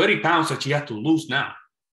 It's 30 pounds that she had to lose now.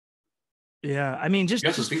 Yeah, I mean, just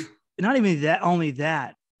not even that, only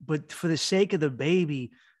that, but for the sake of the baby,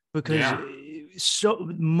 because so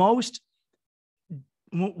most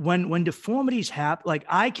when deformities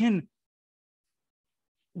happen,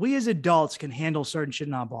 we as adults can handle certain shit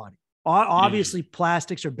in our body. Obviously,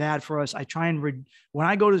 plastics are bad for us. I try and when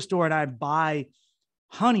I go to the store and I buy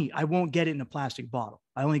honey, I won't get it in a plastic bottle.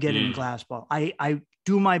 I only get it in a glass bottle. I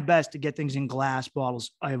do my best to get things in glass bottles.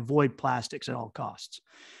 I avoid plastics at all costs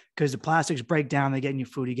because the plastics break down. They get in your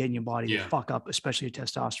food, they get in your body, they fuck up, especially your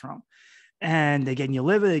testosterone. And they get in your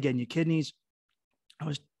liver, they get in your kidneys. I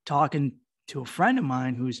was talking to a friend of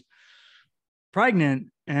mine who's pregnant,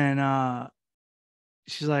 and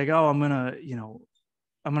she's like, "Oh, I'm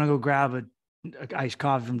gonna go grab a iced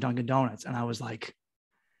coffee from Dunkin' Donuts." And I was like,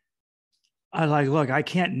 look, I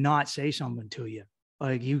can't not say something to you.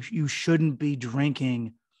 Like you shouldn't be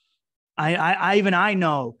drinking. I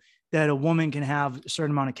know that a woman can have a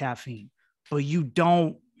certain amount of caffeine, but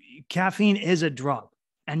caffeine is a drug,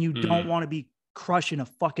 and you don't want to be crushing a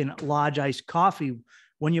fucking large iced coffee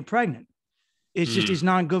when you're pregnant. It's just, it's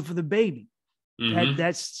not good for the baby.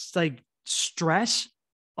 That's like stress.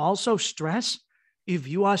 Also stress. If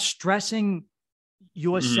you are stressing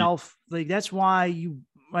yourself, like that's why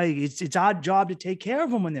it's our job to take care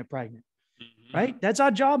of them when they're pregnant, right? That's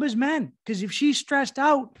our job as men. Because if she's stressed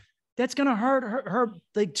out, that's going to hurt her.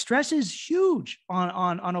 Like stress is huge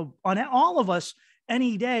on all of us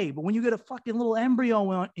any day. But when you get a fucking little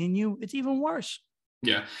embryo in you, it's even worse.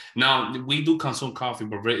 Yeah. Now we do consume coffee,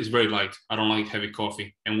 but it's very light. I don't like heavy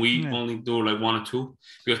coffee, and we only do like 1 or 2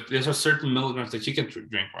 because there's a certain milligrams that she can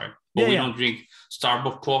drink, right? But we don't drink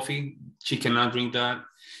Starbucks coffee. She cannot drink that.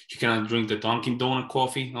 She cannot drink the Dunkin' Donut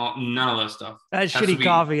coffee. None of that stuff. That's shitty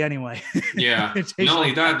coffee anyway. Yeah. Not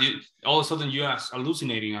only that, all of a sudden you are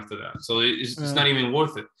hallucinating after that. So it's not even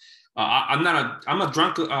worth it. I'm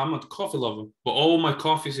a coffee lover, but all my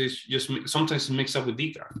coffees is just sometimes mixed up with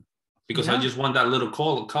decaf. Because I just want that little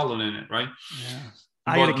color in it, right? Yeah.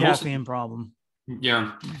 I got a caffeine problem.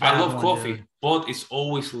 Yeah. I love coffee, but it's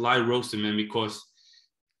always light roasted, man, because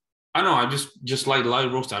I know I just like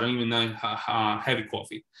light roasted. I don't even like heavy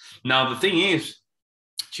coffee. Now, the thing is,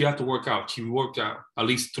 she has to work out. She worked out at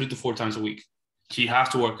least 3 to 4 times a week. She has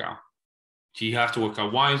to work out. She has to work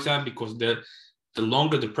out. Why is that? Because the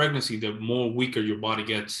longer the pregnancy, the more weaker your body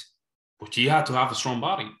gets. But she had to have a strong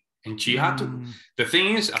body. And she had to, the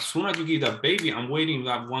thing is, as soon as you give that baby, I'm waiting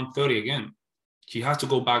that 130 again. She has to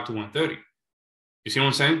go back to 130. You see what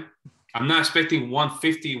I'm saying? I'm not expecting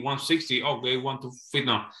 150, 160. Okay, 150.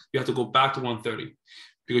 No, you have to go back to 130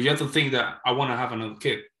 because you have to think that I want to have another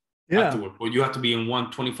kid afterward. But you have to be in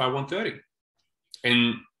 125, 130.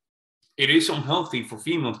 And it is unhealthy for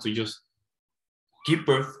females to just give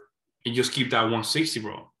birth and just keep that 160,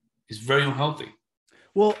 bro. It's very unhealthy.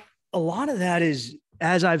 Well, a lot of that is,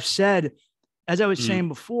 as I've said, as I was saying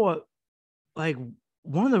before, like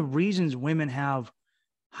one of the reasons women have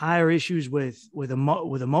higher issues with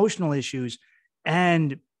emotional issues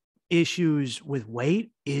and issues with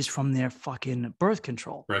weight is from their fucking birth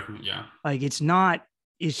control. Right. Yeah. Like it's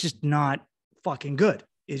just not fucking good.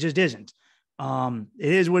 It just isn't. It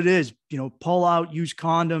is what it is. You know, pull out, use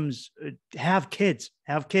condoms, have kids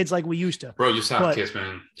like we used to. Bro, just have kids,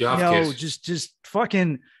 man. You have kids. Just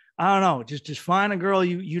fucking, I don't know. Just find a girl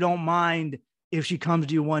you don't mind if she comes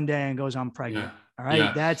to you one day and goes, I'm pregnant. Yeah. All right.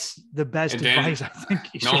 Yeah. That's the best advice, I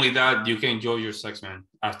think. Not only that, you can enjoy your sex, man.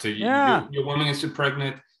 After your woman is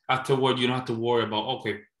pregnant, afterward, you don't have to worry about,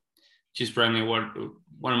 okay, she's pregnant.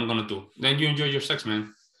 What am I going to do? Then you enjoy your sex,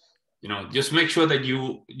 man. You know, just make sure that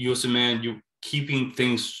you as a man, you're keeping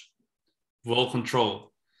things well controlled.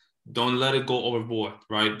 Don't let it go overboard,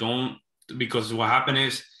 right? Because what happened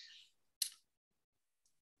is,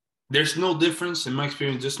 there's no difference, in my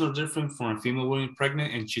experience, there's no difference from a female woman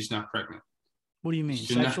pregnant and she's not pregnant. What do you mean?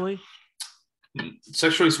 Sexually?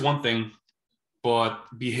 Sexually is one thing, but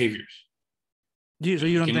behaviors. So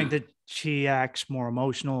you don't think that she acts more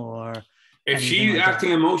emotional or if she's like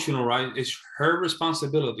acting emotional, right, it's her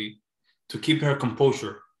responsibility to keep her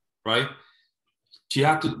composure, right? She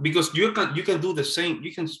have to, because you can do the same,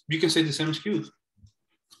 you can say the same excuse.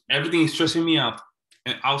 Everything is stressing me out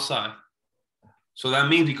and outside. So that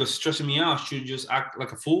means because it's stressing me out, should just act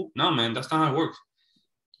like a fool? No, man, that's not how it works.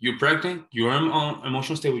 You're pregnant, you're on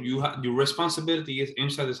emotional state where your responsibility is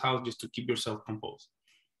inside this house just to keep yourself composed.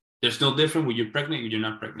 There's no difference when you're pregnant or you're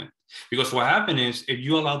not pregnant. Because what happens is, if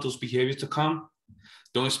you allow those behaviors to come,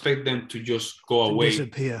 don't expect them to just go away.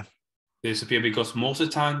 Disappear, because most of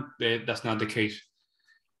the time, that's not the case.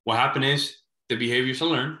 What happens is, the behaviors are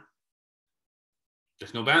learned.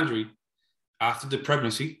 There's no boundary. After the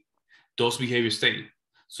pregnancy, those behaviors stay.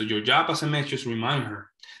 So your job as a man is just remind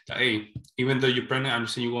her that, hey, even though you're pregnant, I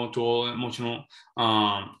understand you're going through all emotional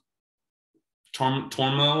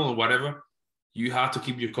turmoil or whatever. You have to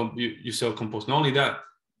keep yourself composed. Not only that,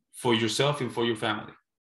 for yourself and for your family.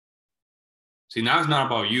 See, now it's not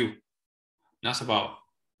about you. Now it's about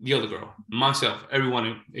the other girl, myself,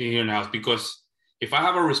 everyone here in the house. Because if I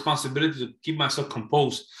have a responsibility to keep myself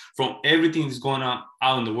composed from everything that's going on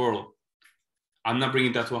out in the world, I'm not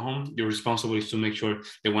bringing that to a home. Your responsibility is to make sure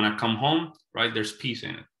that when I come home, right, there's peace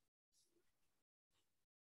in it.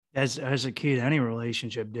 As a key to any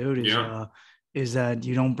relationship, dude, is that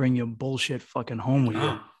you don't bring your bullshit fucking home with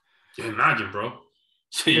you. Yeah, imagine, bro.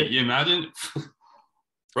 You imagine,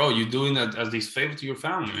 bro, you're doing that as this favor to your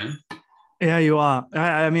family, man. Yeah, you are.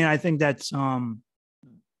 I mean, I think that's a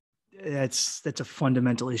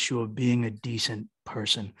fundamental issue of being a decent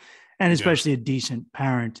person. And especially a decent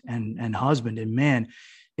parent and husband and man,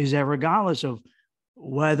 is that regardless of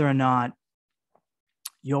whether or not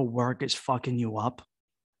your work is fucking you up,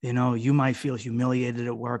 you know, you might feel humiliated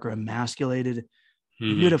at work or emasculated.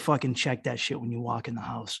 You got to fucking check that shit when you walk in the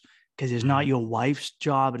house, because it's not your wife's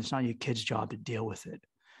job and it's not your kid's job to deal with it.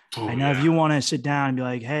 I know if you want to sit down and be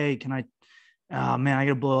like, hey, can I, man, I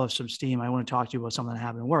got to blow off some steam. I want to talk to you about something that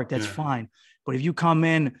happened at work. That's fine. But if you come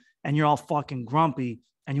in and you're all fucking grumpy,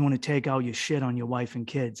 and you want to take out your shit on your wife and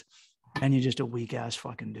kids, and you're just a weak ass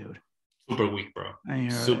fucking dude. Super weak, bro. And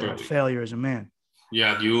you're Super a weak. failure as a man.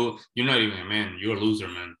 Yeah, you're not even a man. You're a loser,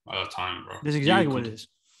 man. At the time, bro. That's exactly what it is.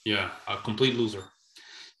 Yeah, a complete loser.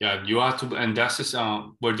 Yeah, you have to, and that's just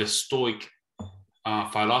where the Stoic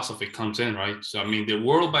philosophy comes in, right? So I mean, the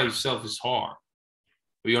world by itself is hard.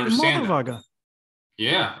 We understand that.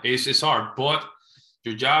 Yeah, it's hard, but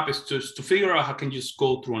your job is just to figure out how can you just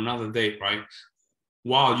go through another day, right?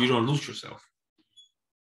 While you don't lose yourself.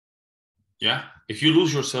 Yeah, if you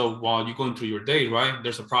lose yourself while you're going through your day, right,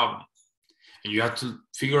 there's a problem. And you have to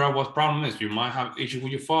figure out what the problem is. You might have issues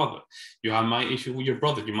with your father. You might issue with your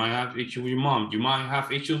brother. You might have issues with your mom. You might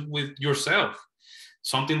have issues with yourself.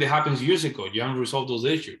 Something that happens years ago. You haven't resolved those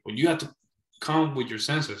issues. But you have to come with your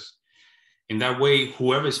senses. In that way,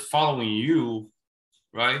 whoever is following you,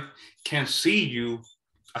 right, can see you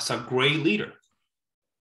as a great leader,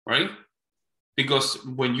 right? Because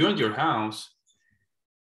when you're in your house,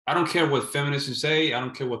 I don't care what feminists say. I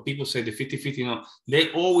don't care what people say, the 50-50, you know,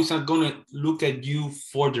 they always are going to look at you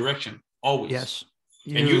for direction. Always. Yes.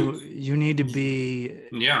 You need to be.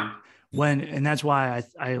 Yeah. And that's why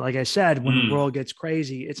I like I said, when the world gets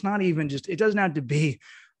crazy, it's not even just, it doesn't have to be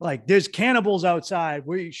like there's cannibals outside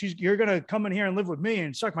where you're going to come in here and live with me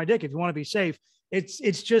and suck my dick if you want to be safe.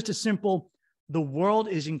 It's just a simple, the world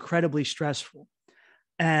is incredibly stressful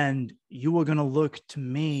and you are going to look to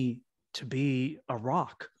me to be a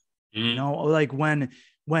rock. You know, like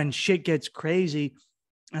when shit gets crazy,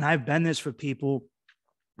 and I've been this for people,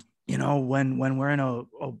 you know, when we're in a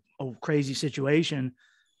crazy situation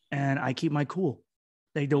and I keep my cool.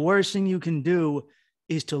 Like the worst thing you can do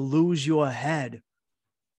is to lose your head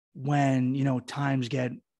when, you know,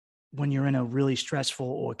 when you're in a really stressful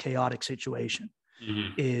or chaotic situation.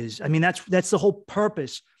 I mean, that's the whole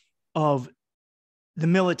purpose of the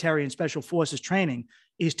military and special forces training,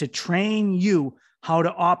 is to train you how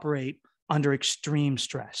to operate under extreme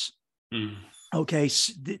stress. Okay.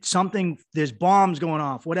 There's bombs going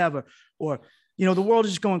off, whatever, or, you know, the world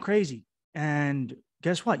is just going crazy. And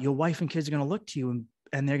guess what? Your wife and kids are going to look to you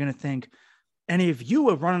and they're going to think, and if you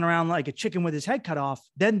were running around like a chicken with his head cut off,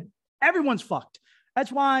 then everyone's fucked.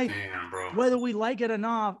 That's why, whether we like it or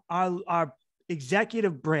not, our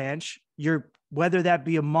executive branch, whether that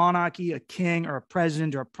be a monarchy, a king, or a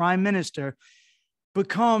president, or a prime minister,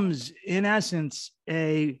 becomes in essence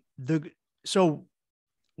so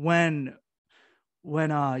when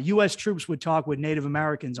U.S. troops would talk with Native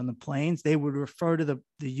Americans on the plains, they would refer to the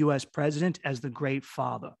U.S. president as the Great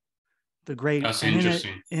Father, the Great. That's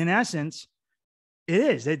interesting. In essence, it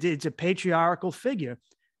is. It's a patriarchal figure,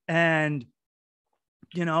 and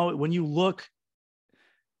you know when you look.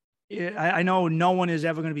 I know no one is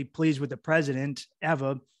ever going to be pleased with the president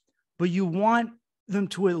ever, but you want them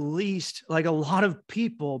to at least, like a lot of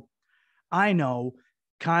people I know,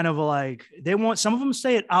 kind of like they want, some of them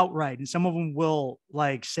say it outright and some of them will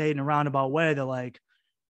like say it in a roundabout way. They're like,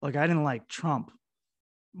 I didn't like Trump,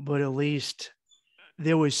 but at least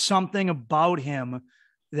there was something about him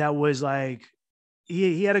that was like,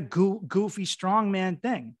 he had a goofy strongman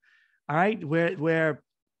thing. All right. Where,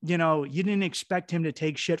 you know, you didn't expect him to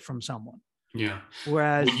take shit from someone. Yeah.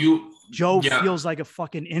 Whereas Joe feels like a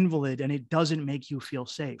fucking invalid and it doesn't make you feel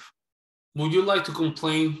safe. Would you like to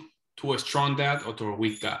complain to a strong dad or to a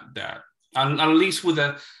weak dad? And at least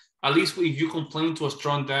if you complain to a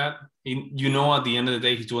strong dad, you know at the end of the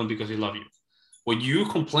day he's doing it because he loves you. When you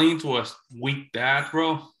complain to a weak dad,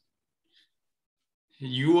 bro,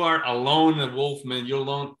 you are alone in the wolf, man. You're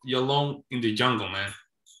alone in the jungle,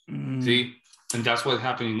 man. See? And that's what's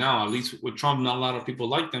happening now. At least with Trump, not a lot of people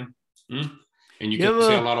like them. And you can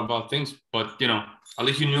say a lot about things, but you know, at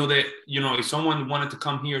least you knew that, you know, if someone wanted to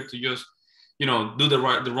come here to just, you know, do the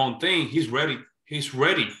wrong thing, he's ready. He's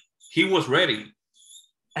ready. He was ready.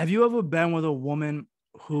 Have you ever been with a woman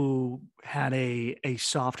who had a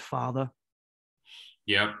soft father?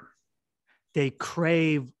 Yep. They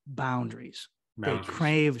crave boundaries. They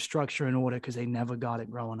crave structure and order because they never got it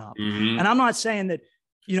growing up. And I'm not saying that,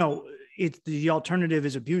 you know, it's the alternative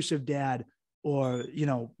is abusive dad or, you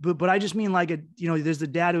know, but I just mean like, you know, there's the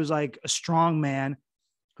dad who's like a strong man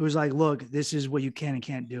who's like, look, this is what you can and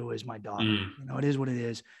can't do as my daughter. You know, it is what it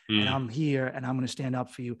is. And I'm here and I'm going to stand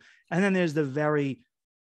up for you. And then there's the very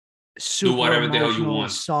super do whatever the hell you emotional,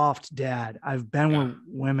 want. soft dad. I've been with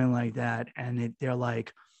women like that. And they're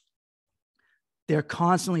like, they're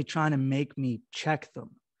constantly trying to make me check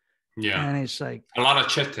them. Yeah. And it's like a lot of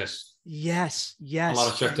check tests. Yes. A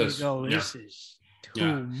lot of check tests. This is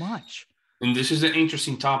too much. And this is an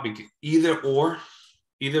interesting topic. Either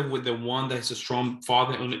with the one that has a strong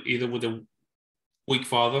father and either with a weak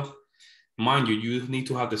father. Mind you, you need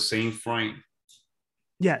to have the same frame.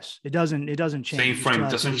 Yes, it doesn't change. Same frame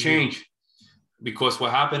doesn't change, because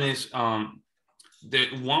what happened is the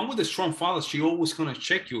one with the strong father, she always gonna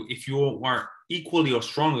check you if you are equally or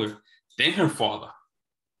stronger than her father,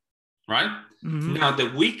 right? Mm-hmm. Now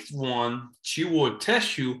the weak one, she will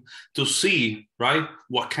test you to see, right,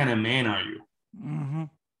 what kind of man are you? Mm-hmm.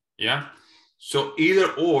 Yeah. So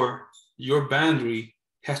either or, your boundary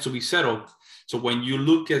has to be settled. So when you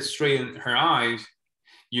look at straight in her eyes,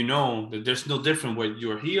 you know that there's no difference whether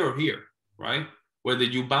you're here or here, right? Whether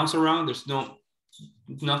you bounce around, there's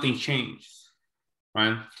nothing changed,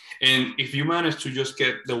 right? And if you manage to just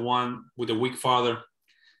get the one with the weak father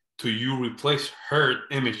to you replace her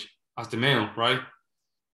image as the male, right?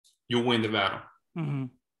 You win the battle. Mm-hmm.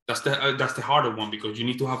 That's the harder one, because you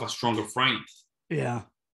need to have a stronger frame. Yeah.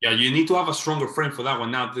 Yeah, you need to have a stronger frame for that one.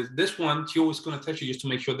 Now, this one, she always going to test you just to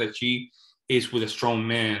make sure that she is with a strong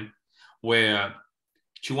man, where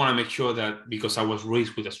she want to make sure that, because I was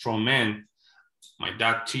raised with a strong man, my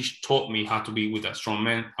dad taught me how to be with a strong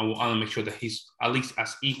man. I want to make sure that he's at least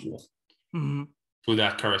as equal to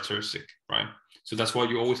that characteristic, right? So that's why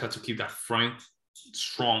you always have to keep that frame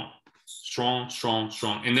strong.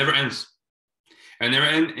 It never ends. It never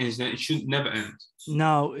ends, and it should never end.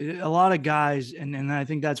 No, a lot of guys, and I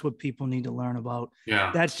think that's what people need to learn about.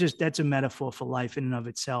 Yeah. That's a metaphor for life in and of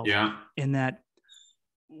itself. Yeah. In that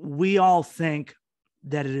we all think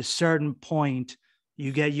that at a certain point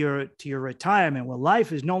you get to your retirement where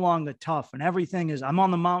life is no longer tough and everything is, I'm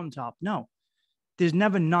on the mountaintop. No, there's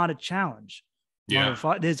never not a challenge. Yeah.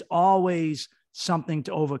 There's always something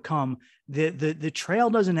to overcome. The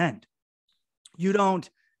trail doesn't end.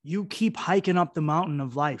 You keep hiking up the mountain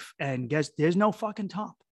of life, and guess there's no fucking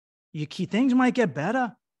top. Things might get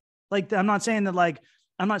better. Like, I'm not saying that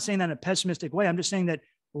in a pessimistic way. I'm just saying that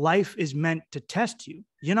life is meant to test you.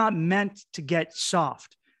 You're not meant to get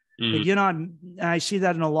soft. Like, you're not, I see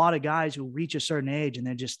that in a lot of guys who reach a certain age and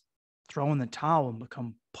they're just throwing the towel and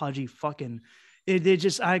become pudgy fucking,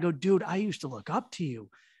 I go, dude, I used to look up to you.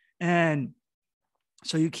 And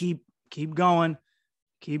so you keep going.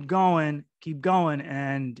 And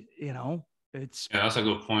it's. Yeah, that's a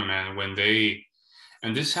good point, man.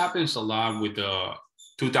 And this happens a lot with the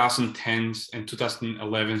 2010s and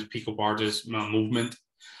 2011s pickup artist movement,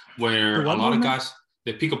 where a lot of guys,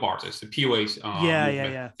 the pickup artists, the POAs,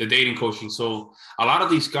 the dating coaching. So a lot of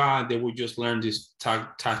these guys, they would just learn these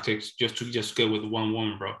tactics just to get with one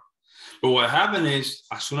woman, bro. But what happened is,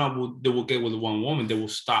 as soon as they will get with one woman, they will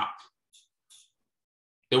stop.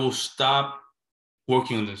 They will stop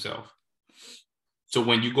working on themselves. So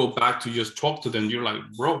when you go back to just talk to them, you're like,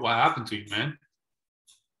 bro, what happened to you, man?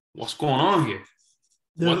 What's going on here?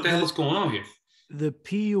 What the hell is going on here? The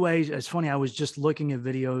PUAs, it's funny. I was just looking at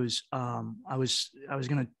videos. I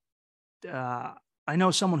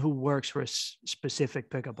know someone who works for a specific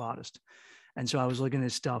pickup artist. And so I was looking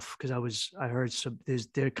at stuff because I heard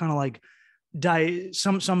they're kind of like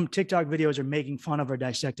some TikTok videos are making fun of or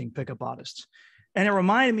dissecting pickup artists. And it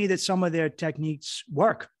reminded me that some of their techniques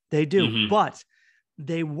work. They do, but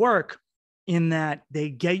they work in that they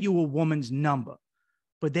get you a woman's number,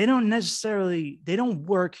 but they don't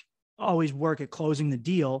always work at closing the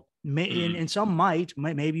deal. And some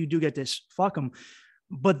maybe you do get this, fuck them,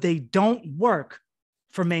 but they don't work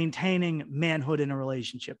for maintaining manhood in a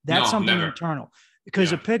relationship. That's something internal,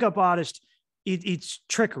 because a pickup artist, it's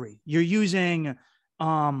trickery. You're using,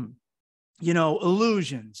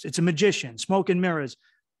 illusions. It's a magician, smoke and mirrors.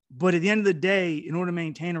 But at the end of the day, in order to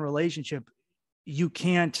maintain a relationship, you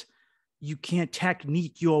can't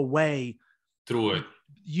technique your way through it.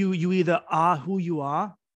 You either are who you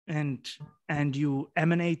are and you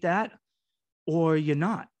emanate that, or you're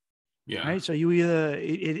not. Yeah. Right. So you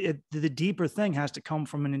either the deeper thing has to come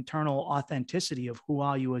from an internal authenticity of who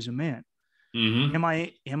are you as a man. Am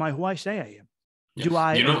I who I say I am? Yes. Do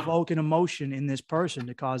I evoke an emotion in this person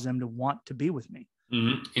to cause them to want to be with me?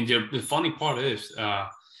 And the funny part is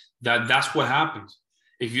that's what happens.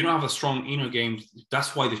 If you don't have a strong inner game,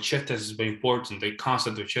 that's why the chest test is very important. They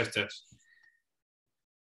constantly chest test.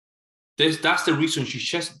 That's the reason she's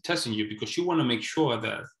chest testing you, because she want to make sure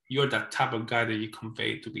that you're that type of guy that you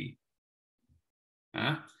convey to be.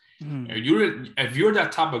 If you're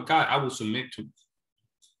that type of guy, I will submit to.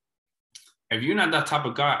 If you're not that type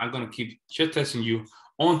of guy, I'm going to keep chest testing you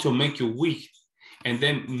until make you weak, and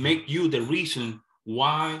then make you the reason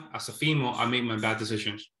why, as a female, I make my bad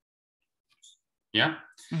decisions. Yeah.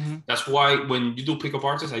 That's why when you do pickup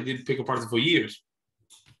artists, I did pickup artists for years,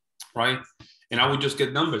 right? And I would just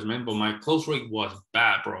get numbers, man. But my close rate was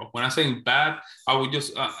bad, bro. When I say bad, I would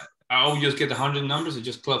just get 100 numbers and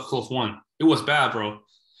just close one. It was bad, bro.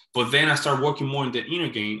 But then I start working more in the inner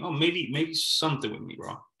game. Oh, maybe something with me,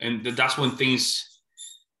 bro. And that's when things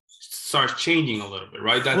start changing a little bit,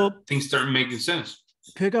 right? Things start making sense.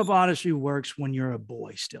 Pickup artistry works when you're a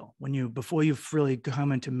boy still, before you've really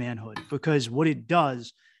come into manhood, because what it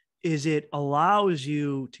does is it allows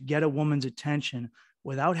you to get a woman's attention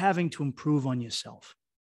without having to improve on yourself.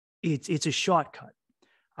 It's a shortcut.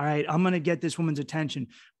 All right, I'm going to get this woman's attention,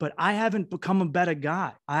 but I haven't become a better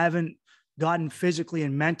guy. I haven't gotten physically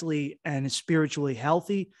and mentally and spiritually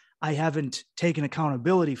healthy. I haven't taken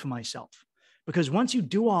accountability for myself, because once you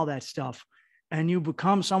do all that stuff and you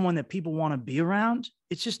become someone that people want to be around,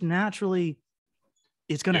 it's just naturally,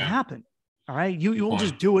 it's going to happen. All right. You will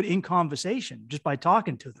just do it in conversation just by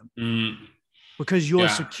talking to them because you're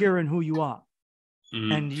secure in who you are.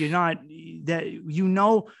 And you're not that,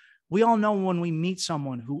 we all know when we meet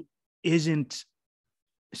someone who isn't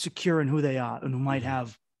secure in who they are and who might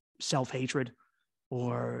have self-hatred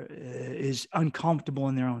or is uncomfortable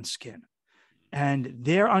in their own skin, and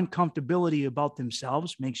their uncomfortability about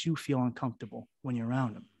themselves makes you feel uncomfortable when you're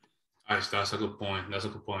around them. That's a good point.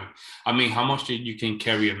 I mean, how much you can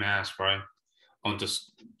carry a mask, right?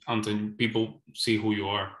 Until people see who you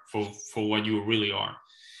are for what you really are.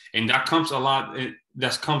 And that comes a lot.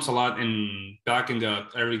 Back in the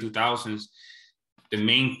early 2000s. The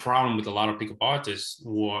main problem with a lot of pickup artists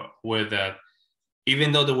were that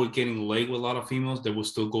even though they were getting laid with a lot of females, they would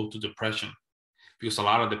still go to depression because a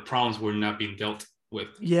lot of the problems were not being dealt with.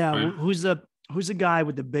 Yeah, right? Who's the guy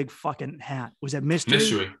with the big fucking hat? Was that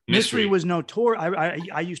Mystery? Mystery was notorious.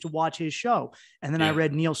 I used to watch his show, and then I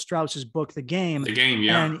read Neil Strauss's book, The Game.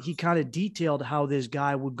 And he kind of detailed how this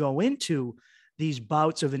guy would go into these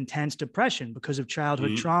bouts of intense depression because of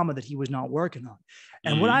childhood trauma that he was not working on.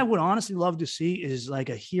 And what I would honestly love to see is like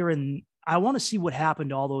I want to see what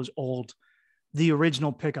happened to all those the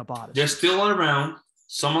original pickup artists. They're still around.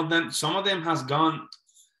 Some of them has gone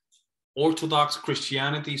Orthodox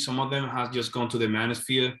Christianity. Some of them has just gone to the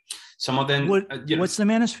manosphere. Some of them. What's the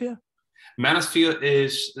manosphere? Manosphere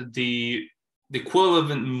is the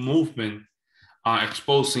equivalent movement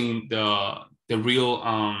exposing the real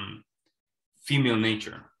female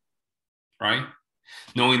nature, right?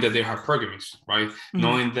 Knowing that they have hypergamous, right?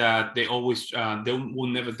 Knowing that they always they will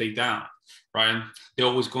never date down, right? They're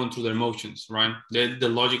always going through their emotions, right? The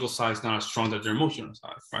logical side is not as strong as their emotional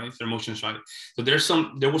side, right? Their emotional side. So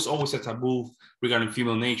there was always a taboo regarding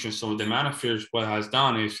female nature. So the manosphere, what has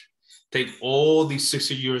done is take all these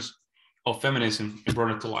 60 years of feminism and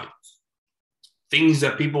brought it to light. Things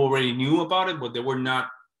that people already knew about it, but they were not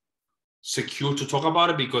secure to talk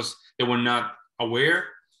about it because they were not aware.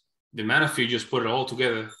 The manosphere just put it all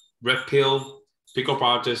together: red pill, pickup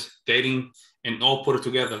artists, dating, and all put it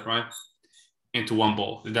together, right, into one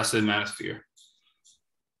bowl. That's the manosphere,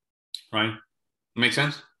 right? Make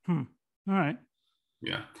sense? All right.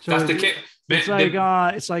 Yeah, so that's the case.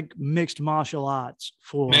 It's like mixed martial arts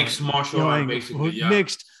for mixed martial arts, basically. Yeah.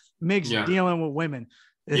 Mixed dealing with women.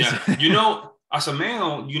 Yeah, as a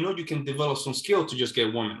male, you can develop some skill to just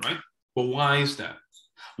get women, right? But why is that?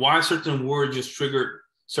 Why certain words just trigger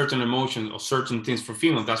certain emotions or certain things for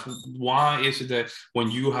females? That's why is it that when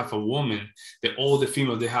you have a woman, that all the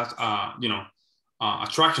females, they have,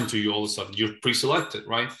 attraction to you all of a sudden. You're pre-selected,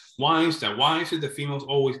 right? Why is that? Why is it that females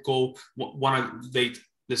always want to date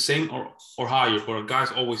the same or higher, but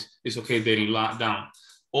guys always is okay dating down?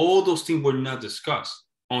 All those things were not discussed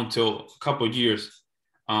until a couple of years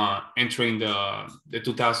entering the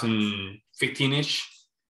 2015-ish,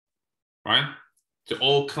 right? They're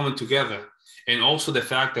all coming together. And also the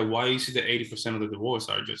fact that why is it that 80% of the divorce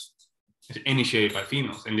are just initiated by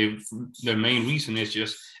females? And the main reason is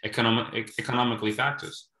just economically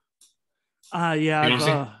factors. Time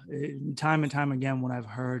and time again, what I've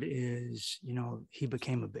heard is, he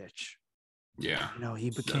became a bitch. Yeah.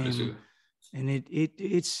 He became, and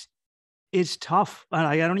it's tough.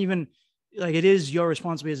 I don't even, it is your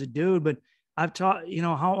responsibility as a dude, but I've taught,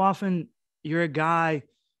 how often you're a guy,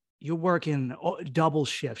 you're working double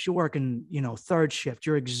shifts. You're working, third shift.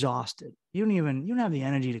 You're exhausted. You don't have the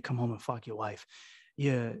energy to come home and fuck your wife.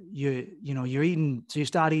 You're eating. So you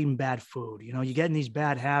start eating bad food. You're getting these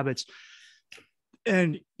bad habits,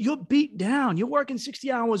 and you're beat down. You're working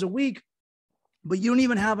 60 hours a week, but you don't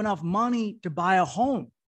even have enough money to buy a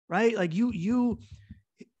home, right? Like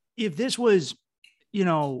if this was,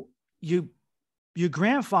 your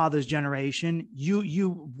grandfather's generation,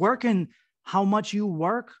 you working how much you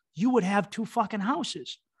work, you would have 2 fucking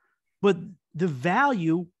houses. But the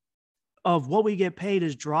value of what we get paid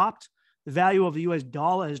has dropped. The value of the US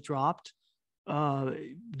dollar has dropped. The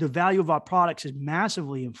value of our products is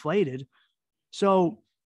massively inflated. So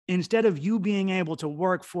instead of you being able to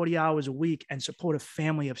work 40 hours a week and support a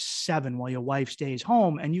family of 7 while your wife stays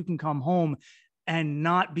home, and you can come home and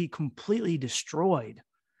not be completely destroyed.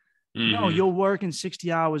 No, you're working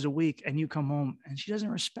 60 hours a week and you come home and she doesn't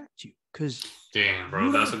respect you because damn,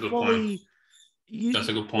 bro, that's a good point. That's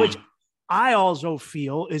a good point. Which I also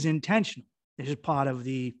feel is intentional. This is part of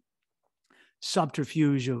the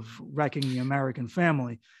subterfuge of wrecking the American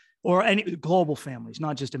family, or any global families,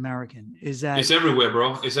 not just American. Is that it's everywhere,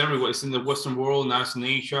 bro? It's everywhere. It's in the Western world, now it's in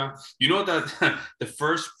Asia. You know that the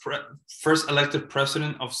first elected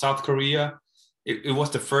president of South Korea, it was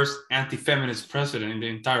the first anti-feminist president in the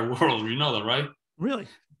entire world. You know that, right? Really?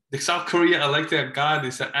 The South Korea elected a guy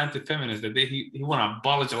that's an anti-feminist. That he want to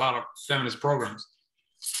abolish a lot of feminist programs.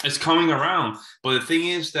 It's coming around, but the thing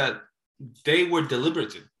is that they were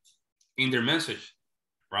deliberative in their message,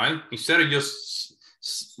 right? Instead of just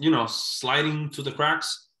sliding to the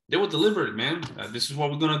cracks, they were deliberate, man. This is what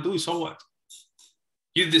we're gonna do. So what?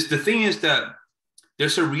 The thing is that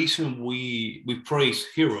there's a reason we praise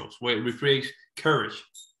heroes, we praise courage,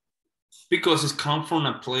 because it's come from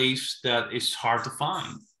a place that is hard to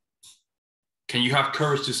find. Can you have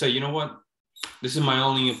courage to say, you know what? This is my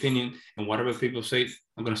only opinion, and whatever people say,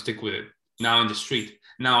 I'm gonna stick with it. Now in the street,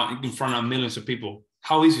 now in front of millions of people.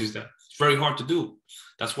 How easy is that? It's very hard to do.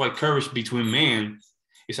 That's why courage between men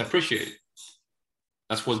is appreciated.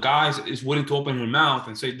 That's what guys is willing to open their mouth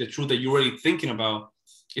and say the truth that you're already thinking about.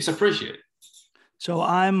 It's appreciated. So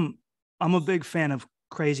I'm a big fan of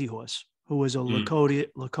Crazy Horse, who was a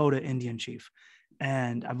Lakota Indian chief,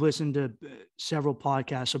 and I've listened to several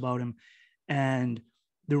podcasts about him. And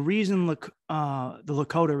the reason the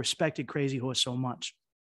Lakota respected Crazy Horse so much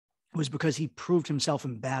was because he proved himself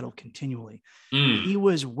in battle continually. He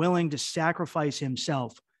was willing to sacrifice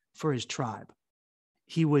himself for his tribe.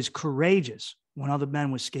 He was courageous when other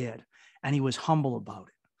men were scared, and he was humble about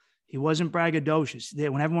it. He wasn't braggadocious.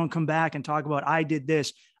 When everyone come back and talk about, I did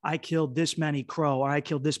this, I killed this many crow, or I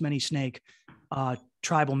killed this many snake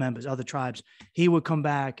tribal members, other tribes, he would come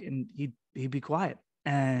back and he'd be quiet,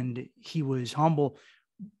 and he was humble.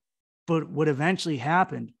 But what eventually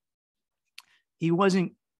happened, he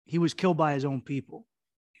was killed by his own people.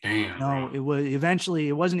 Damn. No, it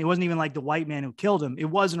wasn't even like the white man who killed him. It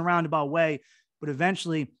wasn't a roundabout way, but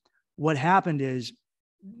eventually what happened is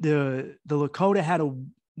the Lakota had a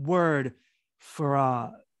word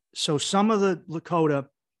for, so some of the Lakota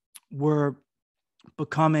were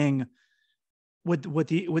becoming what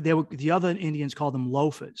the other Indians called them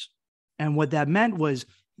loafers. And what that meant was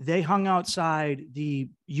they hung outside the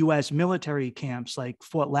U.S. military camps like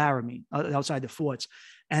Fort Laramie, outside the forts,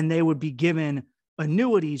 and they would be given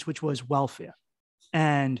annuities, which was welfare.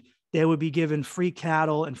 And they would be given free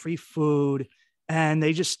cattle and free food. And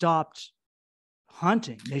they just stopped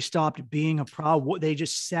hunting. They stopped being a problem. They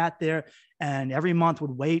just sat there and every month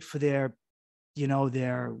would wait for their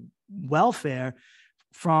welfare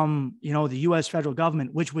from, the U.S. federal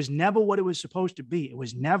government, which was never what it was supposed to be. It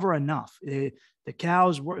was never enough. The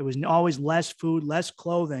cows it was always less food, less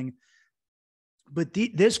clothing. But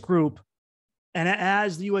this group, and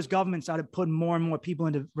as the U.S. government started putting more and more people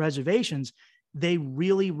into reservations, they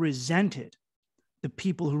really resented the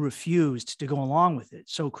people who refused to go along with it.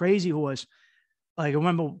 So Crazy Horse, like I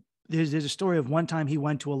remember there's a story of one time he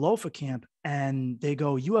went to a loafer camp and they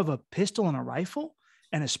go, you have a pistol and a rifle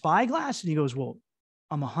and a spyglass? And he goes, well,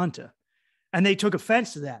 I'm a hunter. And they took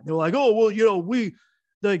offense to that. They were like, oh, well,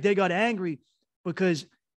 they got angry because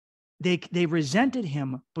they resented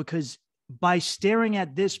him because by staring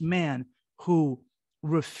at this man who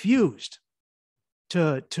refused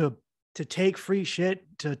to take free shit,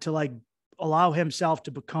 to like allow himself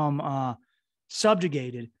to become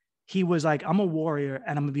subjugated, he was like, I'm a warrior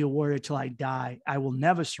and I'm gonna be a warrior till I die. I will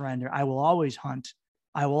never surrender. I will always hunt.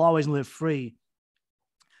 I will always live free.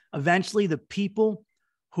 Eventually, the people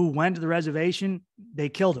who went to the reservation, they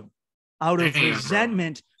killed him out of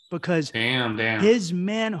resentment, because his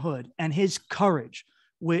manhood and his courage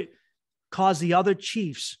would cause the other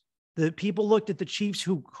chiefs. The people looked at the chiefs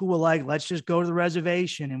who were like, let's just go to the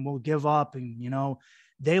reservation and we'll give up. And,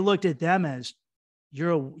 they looked at them as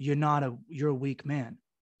you're a weak man.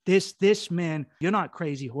 This man, you're not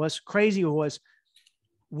Crazy Horse. Crazy Horse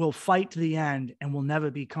will fight to the end and will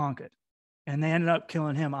never be conquered. And they ended up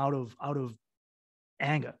killing him out of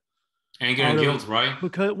anger. Anger and guilt, right?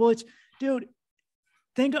 Because, well,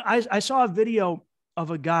 I saw a video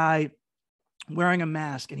of a guy wearing a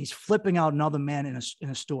mask and he's flipping out another man in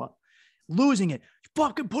a store, losing it.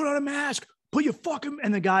 Fucking put on a mask,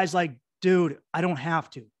 and the guy's like, dude, I don't have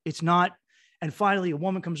to. It's not. And finally a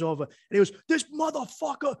woman comes over and he goes, this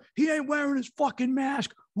motherfucker, he ain't wearing his fucking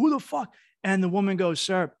mask. Who the fuck? And the woman goes,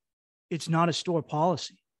 sir, it's not a store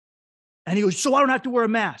policy. And he goes, so I don't have to wear a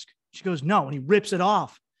mask. She goes, no. And he rips it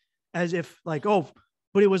off as if like, oh,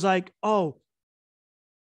 but it was like, oh,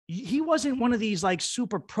 he wasn't one of these like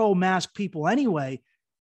super pro mask people anyway.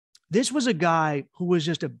 This was a guy who was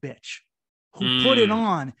just a bitch who put it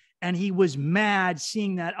on, and he was mad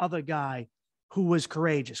seeing that other guy who was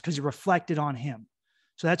courageous because he reflected on him.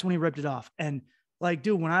 So that's when he ripped it off. And like,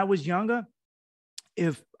 dude, when I was younger,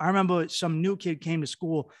 if I remember some new kid came to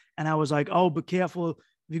school and I was like, oh, be careful.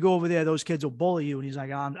 If you go over there, those kids will bully you. And he's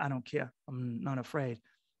like, I don't care. I'm not afraid.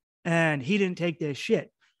 And he didn't take their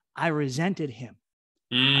shit. I resented him.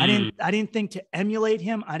 I didn't think to emulate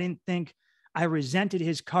him. I resented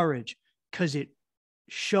his courage because it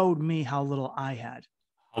showed me how little I had.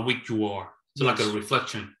 How weak you are. So yes. Like a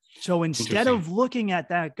reflection. So instead of looking at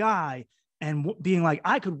that guy and being like,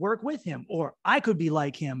 I could work with him or I could be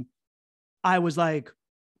like him, I was like,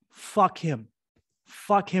 fuck him.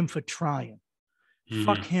 Fuck him for trying.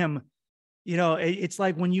 Fuck him. You know, it's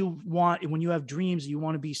like when you have dreams, you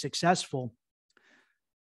want to be successful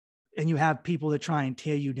and you have people that try and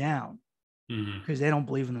tear you down because they don't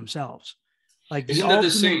believe in themselves. Like, isn't that the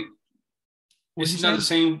same? This is not the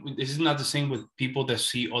same. This is not the same with people that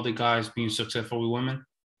see other guys being successful with women.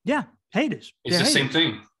 Yeah, haters. It's the same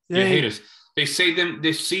thing. They're haters. They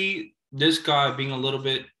see this guy being a little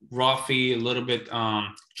bit roughy, a little bit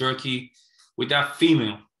jerky with that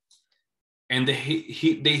female, and they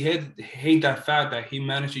hate that fact that he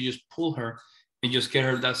managed to just pull her and just get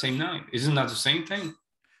her that same night. Isn't that the same thing?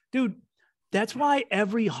 Dude, that's why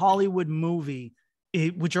every Hollywood movie,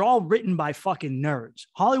 which are all written by fucking nerds.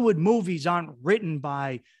 Hollywood movies aren't written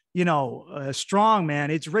by, a strong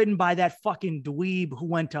man. It's written by that fucking dweeb who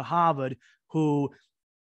went to Harvard, who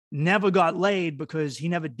never got laid because he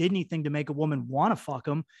never did anything to make a woman want to fuck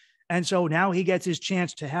him. And so now he gets his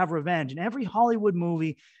chance to have revenge. In every Hollywood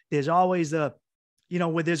movie, there's always where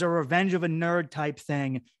there's a revenge of a nerd type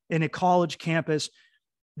thing in a college campus.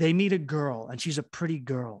 They meet a girl and she's a pretty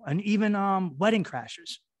girl. And even Wedding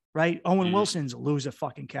Crashers, right? Owen Wilson's a loser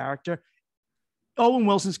fucking character. Owen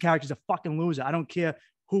Wilson's character is a fucking loser. I don't care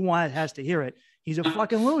who has to hear it. He's a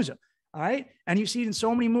fucking loser. All right. And you see it in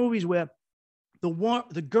so many movies where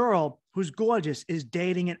the girl who's gorgeous is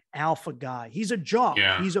dating an alpha guy. He's a jock.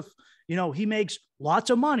 Yeah. He's he makes lots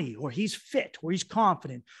of money, or he's fit, or he's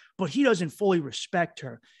confident, but he doesn't fully respect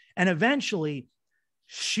her. And eventually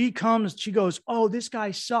she goes, oh, this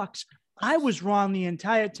guy sucks. I was wrong the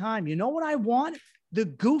entire time. You know what I want? The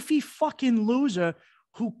goofy fucking loser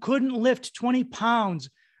who couldn't lift 20 pounds.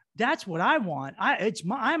 That's what I want.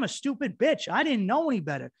 I'm a stupid bitch. I didn't know any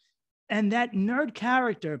better. And that nerd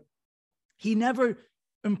character, he never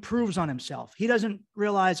improves on himself. He doesn't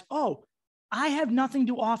realize, oh, I have nothing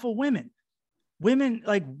to offer women. Women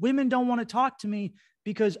don't want to talk to me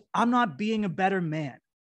because I'm not being a better man.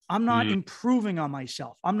 I'm not improving on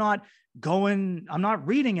myself. I'm not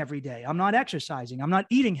reading every day. I'm not exercising. I'm not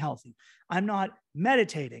eating healthy. I'm not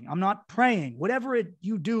meditating. I'm not praying. Whatever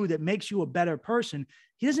you do that makes you a better person,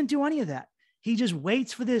 he doesn't do any of that. He just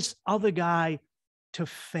waits for this other guy to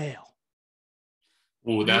fail.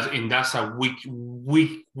 Oh, that's a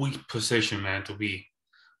weak position, man, to be.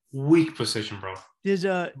 Weak position, bro.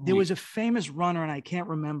 There was a famous runner, and I can't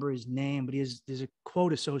remember his name, but there's a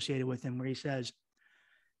quote associated with him where he says,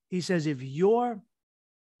 if your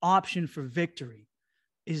option for victory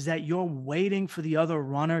is that you're waiting for the other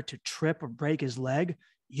runner to trip or break his leg,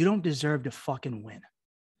 you don't deserve to fucking win.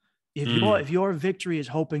 If your victory is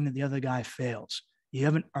hoping that the other guy fails, you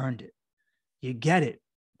haven't earned it. You get it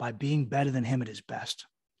by being better than him at his best.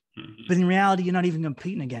 But in reality, you're not even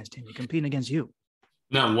competing against him. You're competing against you.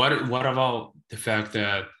 Now, what about the fact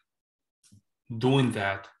that doing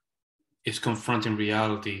that is confronting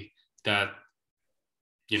reality that,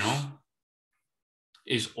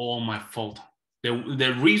 is all my fault.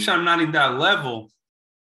 The reason I'm not in that level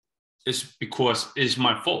is because it's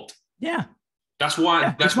my fault. Yeah. That's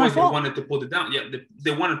why they wanted to pull it down. Yeah,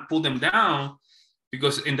 they want to pull them down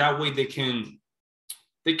because in that way they can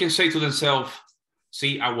say to themselves,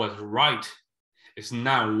 see, I was right. It's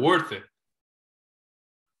not worth it.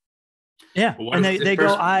 Yeah. And they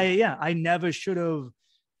go, I never should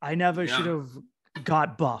have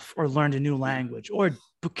got buff or learned a new language or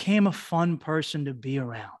became a fun person to be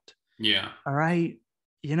around. Yeah. All right.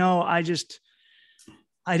 I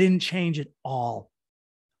didn't change at all.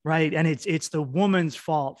 Right. And it's the woman's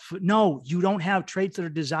fault. No, you don't have traits that are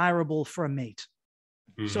desirable for a mate.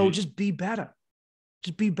 So just be better.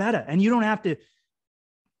 Just be better. And you don't have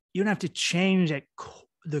to change at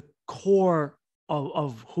the core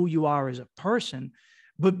of who you are as a person,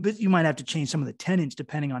 but you might have to change some of the tenets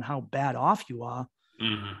depending on how bad off you are.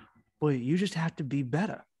 but you just have to be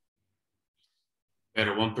better.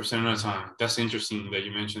 Better 1% at a time. That's interesting that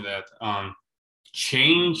you mentioned that.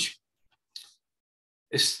 Change.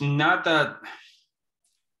 It's not that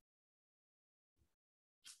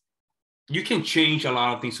you can change a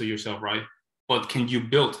lot of things to yourself, right? But can you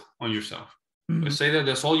build on yourself? Mm-hmm. Let's say that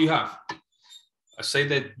that's all you have. I say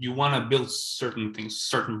that you want to build certain things,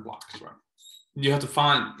 certain blocks, right? You have to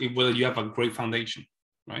find whether you have a great foundation,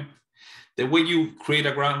 right? The way you create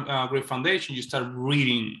a great foundation, you start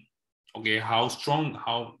reading. Okay, how strong,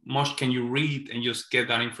 how much can you read and just get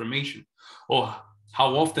that information? Or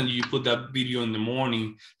how often do you put that video in the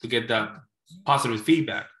morning to get that positive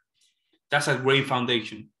feedback? That's a great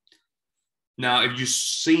foundation. Now, if you're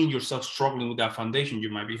seeing yourself struggling with that foundation, you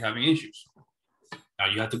might be having issues. Now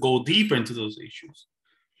you have to go deeper into those issues.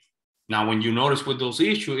 Now, when you notice with those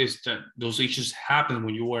issues, is that those issues happen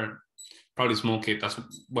when you were probably a small kid. That's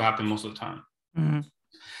what happened most of the time. Mm-hmm.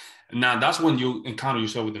 Now, that's when you encounter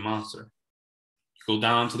yourself with the monster. You go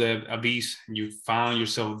down to the abyss, and you find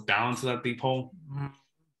yourself down to that deep hole. Mm-hmm.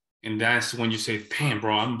 And that's when you say, "Damn,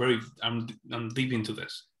 bro, I'm deep into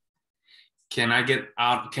this. Can I get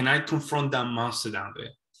out? Can I confront that monster down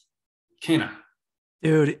there? Can I?"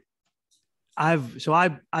 Dude,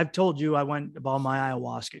 I've told you I went about my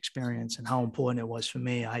ayahuasca experience and how important it was for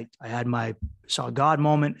me. I had my saw God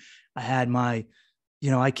moment. I had my,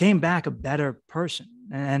 I came back a better person.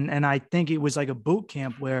 And I think it was like a boot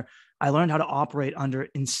camp where I learned how to operate under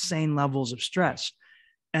insane levels of stress.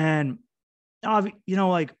 And,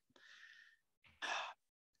 like,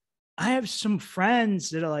 I have some friends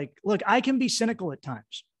that are like, look, I can be cynical at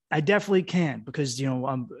times. I definitely can, because,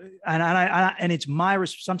 and it's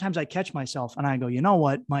sometimes I catch myself and I go, you know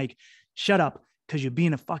what, Mike, shut up, because you're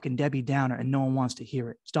being a fucking Debbie Downer and no one wants to hear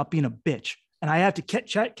it. Stop being a bitch. And I have to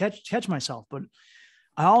catch myself. But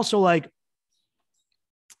I also, like,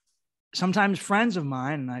 sometimes friends of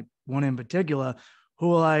mine, and I one in particular,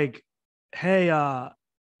 who are like, hey, I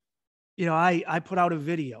put out a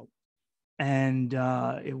video, and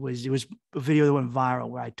it was a video that went viral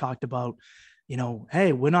where I talked about,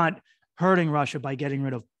 hey, we're not hurting Russia by getting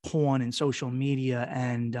rid of porn and social media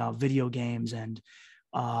and video games and,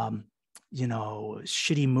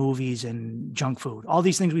 shitty movies and junk food. All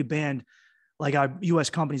these things we banned, like our U.S.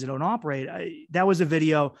 companies that don't operate. That was a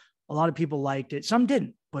video. A lot of people liked it. Some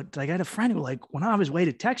didn't. But like, I had a friend who, like, went out of his way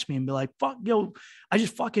to text me and be like, fuck, I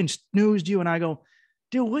just fucking snoozed you. And I go,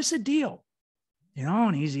 dude, what's the deal?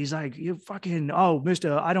 And he's like, you fucking, oh,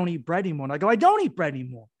 mister, I don't eat bread anymore. And I go, I don't eat bread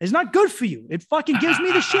anymore. It's not good for you. It fucking gives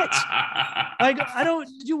me the shits. Like, what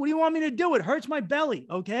do you want me to do? It hurts my belly.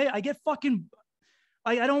 Okay. I get fucking,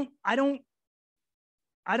 I don't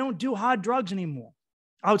do hard drugs anymore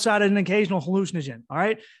outside of an occasional hallucinogen. All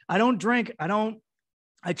right. I don't drink.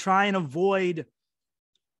 I try and avoid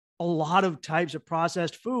a lot of types of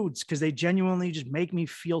processed foods because they genuinely just make me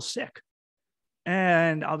feel sick.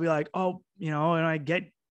 And I'll be like, oh, and I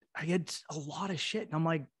get a lot of shit. And I'm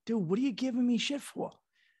like, dude, what are you giving me shit for?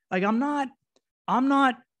 Like, I'm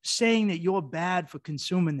not saying that you're bad for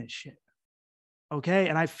consuming this shit. Okay.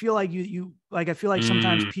 And I feel like I feel like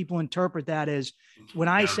sometimes people interpret that as when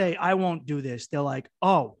I say I won't do this, they're like,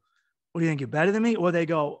 oh, what do you think, you're better than me? Or they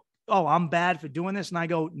go, oh, I'm bad for doing this. And I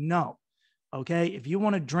go, no. Okay. If you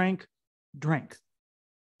want to drink.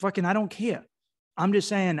 Fucking, I don't care. I'm just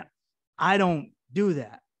saying, I don't do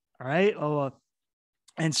that. All right.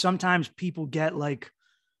 And sometimes people get like,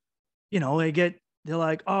 they're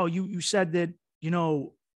like, oh, you said that,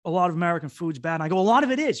 a lot of American food's bad. And I go, a lot of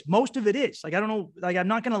it is. Most of it is. Like, I don't know. Like, I'm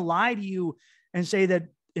not going to lie to you and say that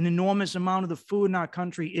an enormous amount of the food in our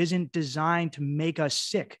country isn't designed to make us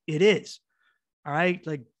sick. It is. All right.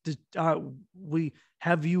 Like,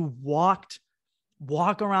 you walk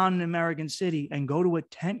around an American city and go to a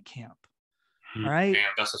tent camp. All right. Damn,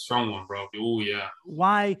 that's a strong one, bro. Oh, yeah.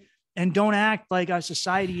 Why? And don't act like our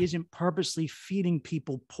society isn't purposely feeding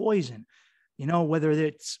people poison, whether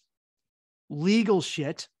it's legal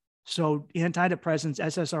shit. So antidepressants,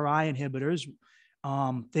 SSRI inhibitors,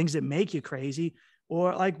 things that make you crazy,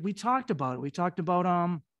 or like we talked about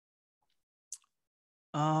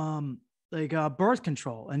birth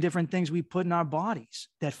control and different things we put in our bodies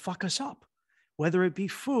that fuck us up, whether it be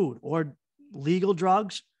food or legal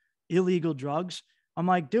drugs, illegal drugs. I'm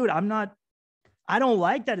like, dude, I don't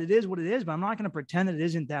like that it is what it is, but I'm not going to pretend that it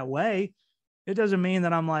isn't that way. It doesn't mean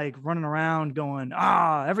that I'm like running around going,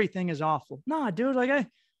 everything is awful. Nah, dude, like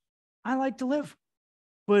I like to live.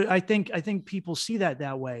 But I think people see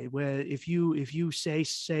that way, where if you say,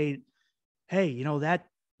 hey, that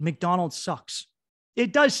McDonald's sucks.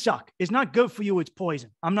 it does suck. It's not good for you. It's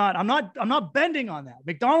poison. I'm not bending on that.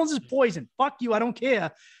 McDonald's is poison. Fuck you. I don't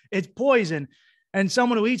care. It's poison. And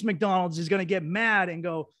someone who eats McDonald's is going to get mad and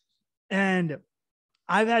go, and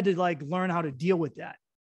I've had to like learn how to deal with that,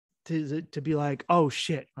 to be like, oh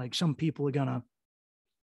shit. Like some people are gonna,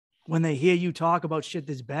 when they hear you talk about shit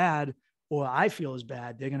that's bad or I feel is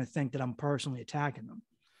bad, they're going to think that I'm personally attacking them.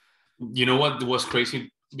 You know what was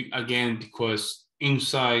crazy? Again, because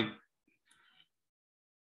inside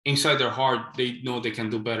their heart, they know they can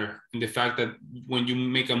do better. And the fact that when you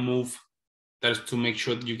make a move that is to make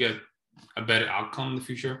sure that you get a better outcome in the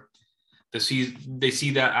future, they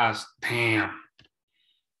see that as, damn,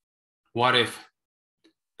 what if?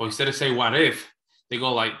 But instead of saying what if, they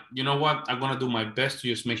go like, you know what? I'm going to do my best to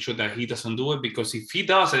just make sure that he doesn't do it, because if he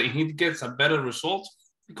does it and he gets a better result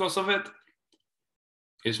because of it,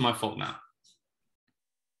 it's my fault now.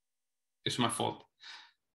 It's my fault.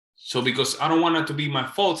 So because I don't want it to be my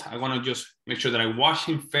fault, I want to just make sure that I watch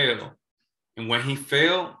him fail. And when he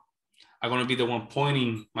fail, I'm going to be the one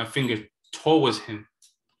pointing my finger towards him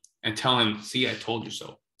and tell him, see, I told you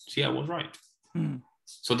so. See, I was right.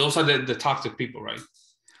 So those are the toxic people, right?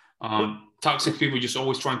 Toxic people just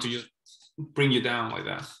always trying to just bring you down like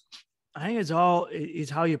that. I think it's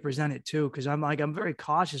how you present it too. Cause I'm very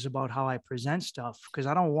cautious about how I present stuff, because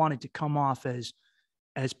I don't want it to come off as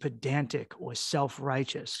pedantic or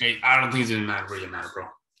self-righteous. Hey, I don't think it doesn't really matter, bro.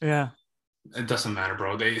 Yeah. It doesn't matter,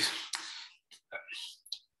 bro. The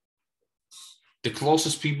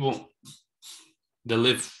closest people that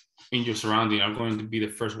live in your surrounding are going to be the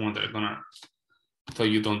first one that are going to tell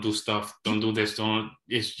you don't do stuff, don't do this, don't.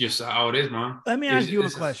 It's just how it is, man. Let me ask you a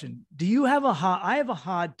question. Do you have I have a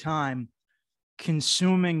hard time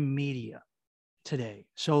consuming media today.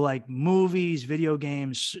 So like movies, video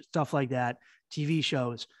games, stuff like that, TV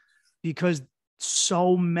shows, because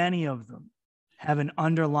so many of them have an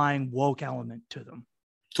underlying woke element to them.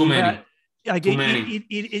 Too many. Like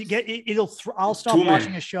I'll stop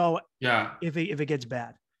watching a show if it gets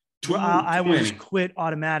bad. I will just quit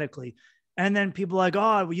automatically. And then people are like, oh,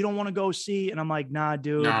 well, you don't want to go see. And I'm like, nah,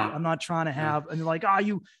 dude, I'm not trying to have. And they're like,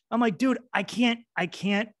 I'm like, dude, I can't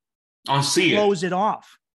unsee close it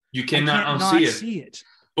off. You cannot unsee it.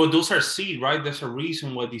 But those are seed, right? There's a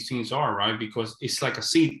reason why these things are, right? Because it's like a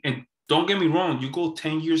seed. And don't get me wrong, you go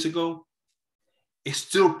 10 years ago, it's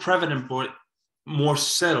still prevalent, but more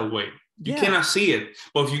settled way. You cannot see it.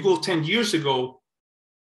 But if you go 10 years ago,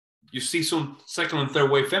 you see some second and third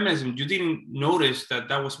wave feminism, you didn't notice that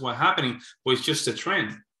was what happening, but it's just a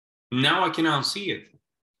trend. Now I cannot see it,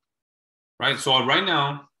 right? So right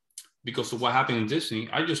now, because of what happened in Disney,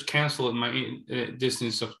 I just canceled my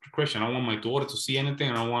Disney subscription. I want my daughter to see anything,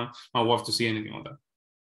 and I want my wife to see anything on that,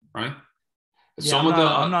 right? Yeah,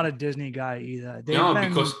 I'm not a Disney guy either.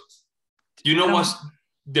 Because you know what's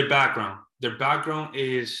their background? Their background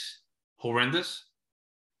is horrendous.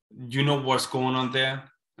 You know what's going on there.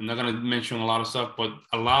 I'm not going to mention a lot of stuff, but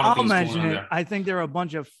a lot of things going on there. I think they're a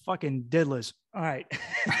bunch of fucking diddlers. All right.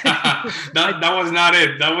 that was not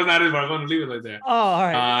it. That was not it, but I'm going to leave it like that. Oh, all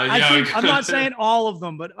right. I'm not saying all of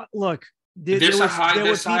them, but look. There's a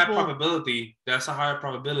higher probability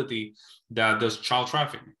that there's child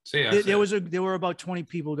trafficking. There were about 20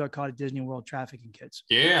 people who got caught at Disney World trafficking kids.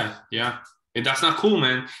 Yeah. And that's not cool,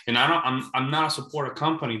 man. And I'm not a support a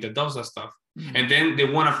company that does that stuff. Mm-hmm. And then they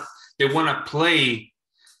want to play.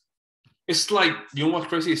 It's like, you know what's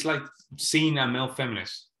crazy? It's like seeing a male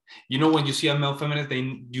feminist. You know, when you see a male feminist, they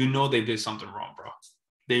did something wrong, bro.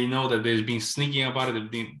 They know that they've been sneaking about it. They've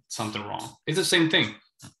been something wrong. It's the same thing.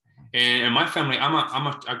 And in my family,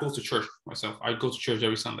 I go to church myself. I go to church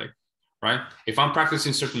every Sunday, right? If I'm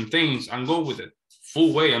practicing certain things, I'm go with it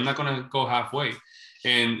full way. I'm not gonna go halfway.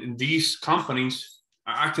 And these companies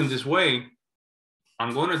are acting this way.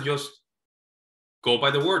 I'm gonna just go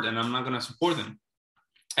by the word, and I'm not gonna support them.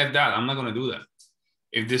 At that, I'm not gonna do that.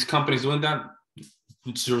 If this company is doing that,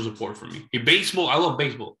 it's zero support for me. If baseball, I love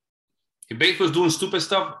baseball. If baseball is doing stupid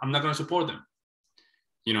stuff, I'm not gonna support them.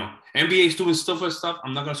 You know, NBA is doing stupid stuff,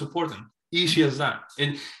 I'm not gonna support them. Easy as that.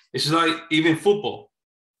 And it's like even football.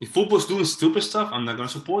 If football's doing stupid stuff, I'm not gonna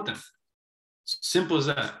support them. Simple as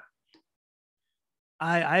that.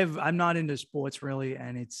 I'm not into sports really,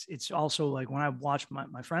 and it's also like when I watch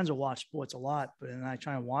my friends will watch sports a lot, but then I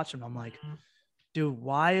try and watch them, I'm like, dude,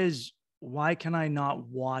 why can I not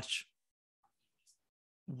watch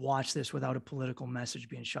this without a political message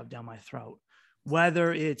being shoved down my throat?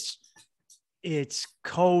 Whether it's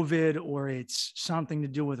COVID or it's something to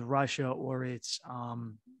do with Russia or it's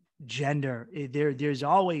gender, there's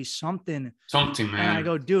always something, man. And I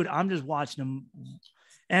go, dude, I'm just watching them.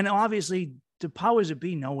 And obviously the powers that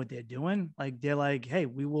be know what they're doing. Like they're like, hey,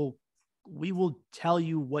 we will tell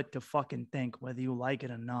you what to fucking think, whether you like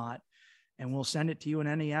it or not, and we'll send it to you in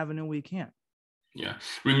any avenue we can. Yeah.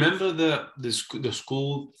 Remember the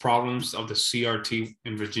school problems of the CRT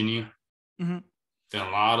in Virginia? Mm-hmm. There are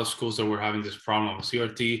a lot of schools that were having this problem of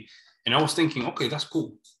CRT. And I was thinking, okay, that's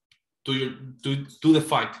cool. Do the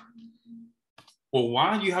fight. Well,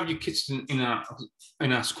 why do you have your kids in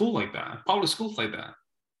a school like that, a public school like that?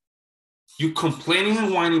 You're complaining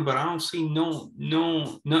and whining, but I don't see no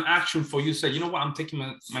action for you to say, you know what, I'm taking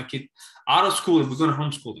my kid out of school and we're going to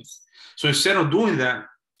homeschool them. So instead of doing that,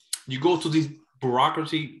 you go to these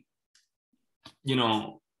bureaucracy,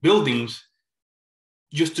 buildings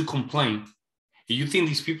just to complain. You think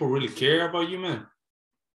these people really care about you, man?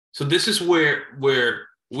 So this is where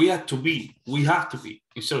we have to be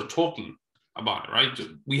instead of talking about it, right?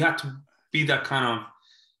 We have to be that kind of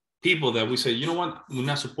people that we say, you know what, we're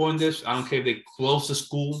not supporting this. I don't care if they close the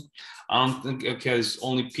school. I don't think, okay, it's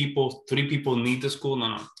only 3 people need the school.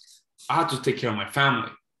 No. I have to take care of my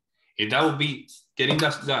family. If that would be getting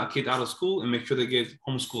that kid out of school and make sure they get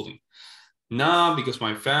homeschooling. Nah, because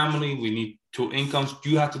my family, we need 2 incomes.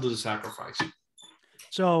 You have to do the sacrifice.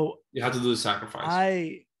 So you have to do the sacrifice.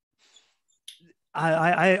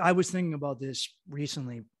 I was thinking about this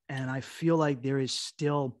recently, and I feel like there is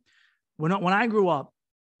still, when I grew up,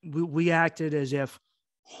 we acted as if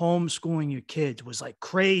homeschooling your kids was like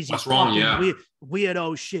crazy. That's wrong, yeah.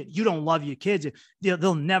 Weirdo shit. You don't love your kids.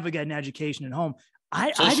 They'll never get an education at home.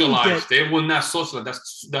 They will not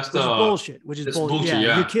socialize. That's the bullshit. Which is bullshit.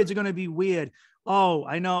 Yeah. Your kids are gonna be weird. Oh,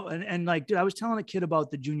 I know. And like, dude, I was telling a kid about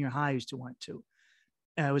the junior high I used to went to.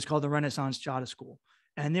 It was called the Renaissance Charter School.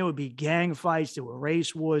 And there would be gang fights. There were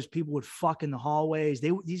race wars. People would fuck in the hallways.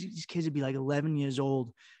 These kids would be like 11 years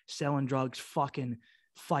old, selling drugs, fucking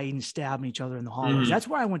fighting, stabbing each other in the hallways. That's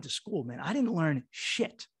where I went to school, man. I didn't learn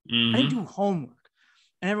shit. I didn't do homework.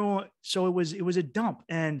 And so it was a dump.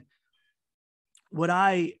 And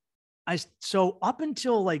so up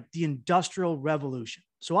until like the Industrial Revolution,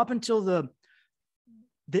 so up until the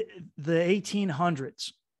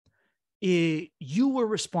 1800s, you were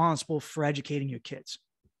responsible for educating your kids.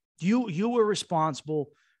 You were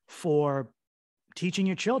responsible for teaching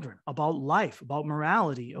your children about life, about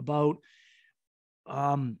morality, about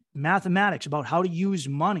mathematics, about how to use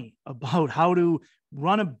money, about how to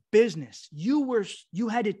run a business. You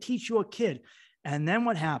had to teach your kid. And then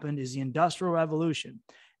what happened is the Industrial Revolution,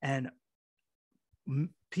 and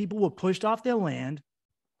people were pushed off their land.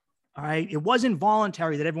 All right. It wasn't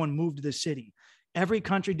voluntary that everyone moved to the city. Every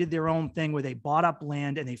country did their own thing where they bought up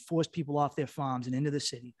land and they forced people off their farms and into the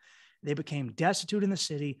city. They became destitute in the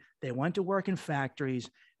city. They went to work in factories.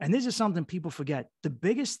 And this is something people forget. The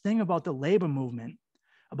biggest thing about the labor movement,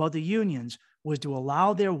 about the unions, was to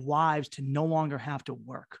allow their wives to no longer have to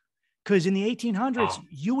work. Because in the 1800s,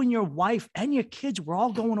 you and your wife and your kids were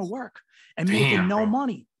all going to work and making no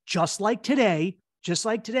money. Just like today,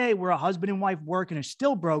 where a husband and wife work and are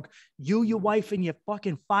still broke, you, your wife, and your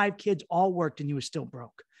fucking 5 kids all worked and you were still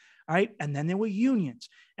broke. All right. And then there were unions,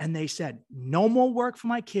 and they said, no more work for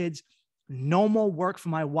my kids, no more work for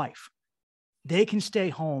my wife. They can stay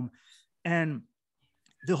home. And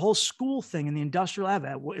the whole school thing in the industrial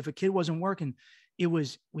era, if a kid wasn't working, it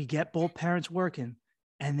was, we get both parents working,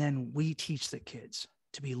 and then we teach the kids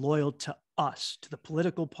to be loyal to us, to the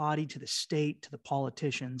political party, to the state, to the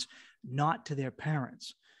politicians, not to their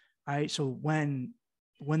parents. All right. So when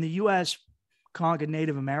the U.S. conquered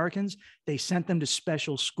Native Americans, they sent them to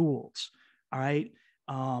special schools. All right.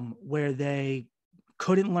 Where they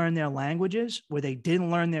couldn't learn their languages, where they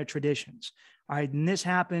didn't learn their traditions. All right. And this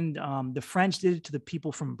happened. The French did it to the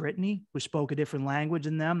people from Brittany who spoke a different language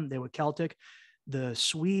than them. They were Celtic. The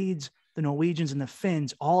Swedes, the Norwegians, and the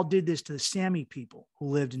Finns all did this to the Sami people who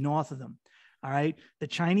lived north of them. All right. The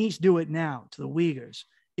Chinese do it now to the Uyghurs.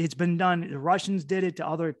 It's been done. The Russians did it to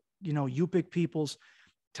other, Yupik peoples.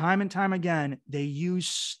 Time and time again, they use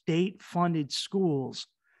state-funded schools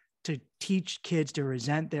to teach kids to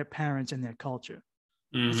resent their parents and their culture.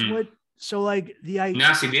 So like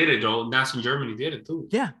Nazi did it though. Nazi Germany did it too.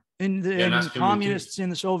 Yeah. And the communists in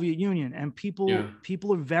the Soviet Union, and people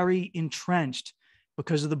are very entrenched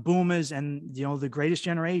because of the boomers and, the greatest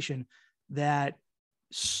generation, that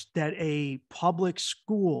a public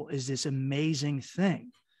school is this amazing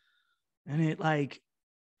thing. And it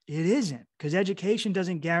isn't, because education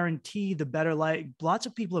doesn't guarantee the better life. Lots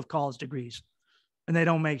of people have college degrees and they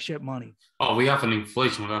don't make shit money. Oh, we have an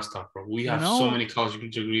inflation with that stuff, bro. We have so many college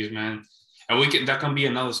degrees, man. And that can be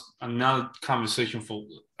another conversation for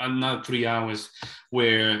another 3 hours,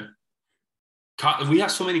 where we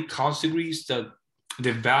have so many college degrees that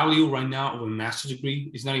the value right now of a master's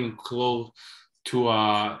degree is not even close to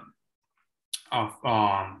a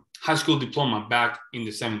high school diploma back in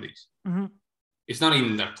the 70s. Mm-hmm. It's not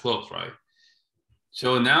even that close, right?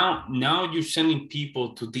 So now you're sending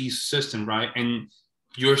people to these systems, right? And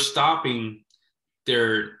you're stopping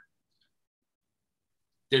their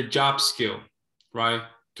job skill, right?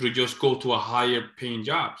 To just go to a higher paying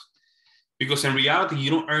jobs. Because in reality, you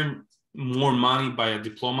don't earn more money by a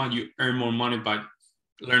diploma. You earn more money by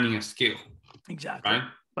learning a skill. Exactly.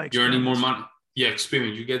 Right? You're earning more money. Yeah,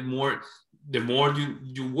 experience. You get more. The more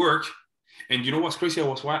you work. And you know what's crazy? I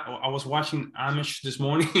was watching Amish this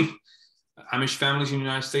morning. Amish families in the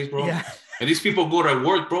United States, bro. Yeah. And these people go to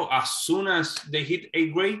work, bro. As soon as they hit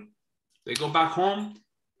 8th grade, they go back home.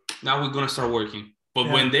 Now we're going to start working. But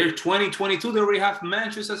when they're 20, 22, they already have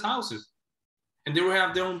mansions as houses. And they will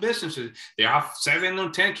have their own businesses. They have 7 or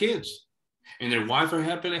 10 kids. And their wife are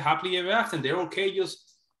happily ever after. And they're okay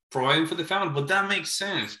just providing for the family. But that makes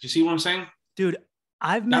sense. You see what I'm saying? Dude,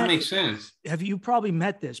 that makes sense. Have you probably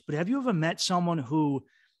met this, but have you ever met someone who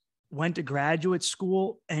went to graduate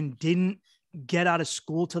school and didn't get out of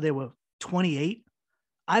school till they were 28?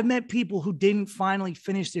 I've met people who didn't finally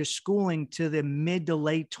finish their schooling to their mid to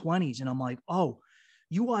late 20s. And I'm like, oh,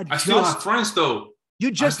 I still have friends though.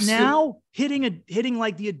 You're just hitting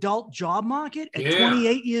like the adult job market at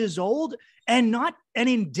 28 years old and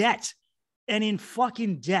in debt and in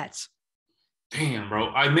fucking debt. Damn,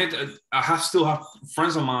 bro. Still have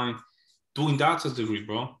friends of mine doing doctor's degree,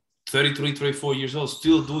 bro. 33, 34 years old,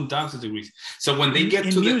 still doing doctor's degrees. So when they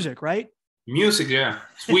get to music, right? Music, yeah.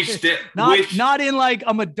 Not in like,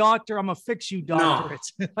 I'm a doctor, I'm a fix you doctor. No.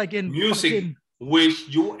 It's like in music, which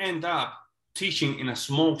you end up teaching in a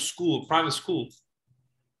small school, private school.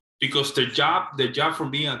 Because their job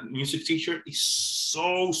from being a music teacher is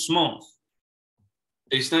so small.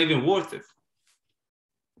 It's not even worth it.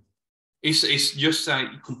 It's just a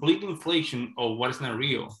complete inflation of what is not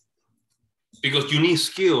real. Because you need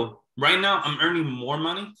skill. Right now, I'm earning more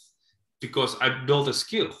money because I built a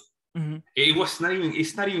skill. Mm-hmm.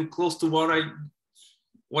 It's not even close to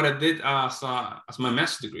what I did as my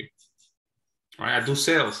master's degree. Right? I do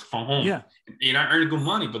sales from home. Yeah. And I earn good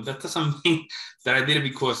money, but that doesn't mean that I did it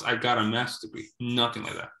because I got a master's degree. Nothing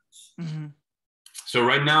like that. Mm-hmm. So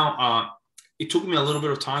right now, it took me a little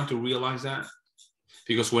bit of time to realize that.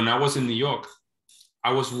 Because when I was in New York,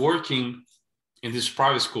 I was working in this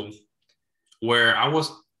private school where I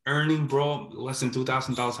was earning, bro, less than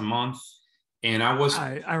 $2,000 a month. And I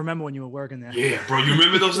remember when you were working there. Yeah, bro. You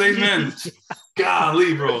remember those days, man?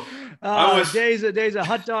 Golly, bro. Days of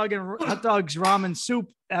hot dogs, ramen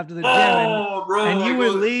soup after the gym. Bro. And you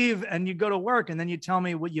would leave and you go to work and then you tell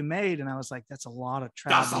me what you made. And I was like, that's a lot of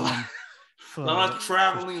traveling. A lot of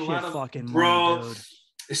traveling, a lot of fucking bro. Money, dude.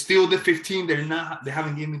 It's still the 15. They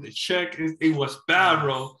haven't given me the check. It was bad,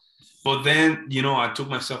 bro. But then, I took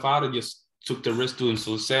myself out and just took the risk doing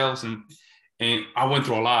some sales and I went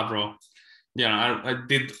through a lot, bro. Yeah, I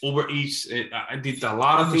did Uber Eats. I did a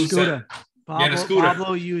lot of things. Scooter.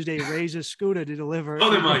 Pablo used a Razor scooter to deliver.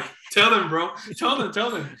 Tell them, Mike. Tell them, bro. Tell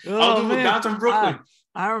them. I'll do it downtown Brooklyn.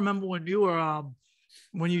 I remember when you were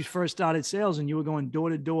when you first started sales and you were going door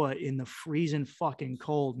to door in the freezing fucking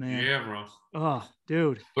cold, man. Yeah, bro. Oh,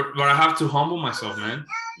 dude. But I have to humble myself, man.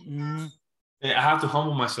 Mm-hmm. I have to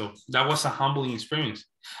humble myself. That was a humbling experience.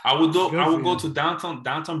 I would go to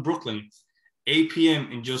downtown Brooklyn, 8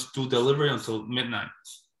 p.m. and just do delivery until midnight.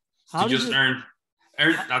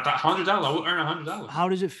 Earn at $100. I would earn $100. How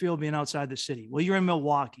does it feel being outside the city? Well, you're in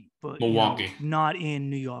Milwaukee, but not in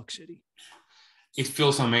New York City. It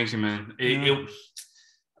feels amazing, man.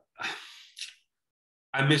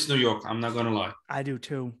 I miss New York. I'm not gonna lie. I do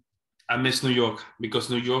too. I miss New York because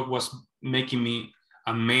New York was making me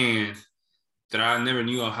a man that I never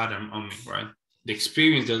knew I had on me. Right, the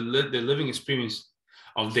experience, the living experience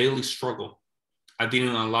of daily struggle. I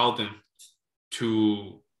didn't allow them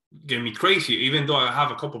to get me crazy, even though I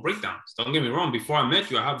have a couple breakdowns. Don't get me wrong. Before I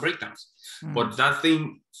met you, I have breakdowns, but that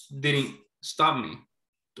thing didn't stop me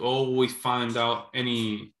to always find out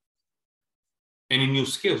any new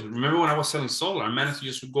skills. Remember when I was selling solar, I managed to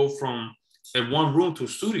just go from a one room to a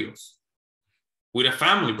studio with a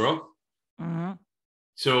family, bro. Mm-hmm.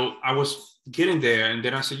 So I was getting there, and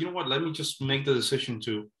then I said, you know what? Let me just make the decision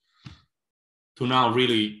to now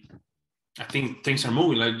really. I think things are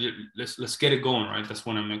moving. Like let's get it going, right? That's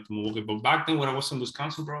when I make the move. But back then, when I was in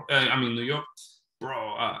Wisconsin, bro, New York, bro,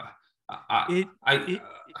 I don't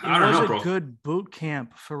know, bro. It was a good boot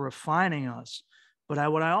camp for refining us. But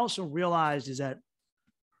what I also realized is that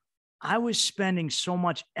I was spending so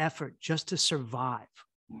much effort just to survive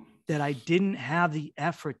that I didn't have the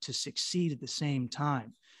effort to succeed at the same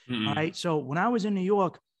time. All right. So when I was in New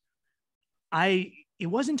York, it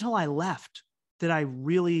wasn't until I left that I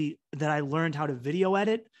learned how to video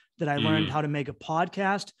edit, that I learned how to make a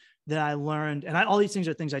podcast, that I learned, and all these things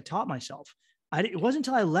are things I taught myself. It wasn't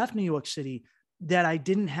until I left New York City that I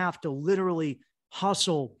didn't have to literally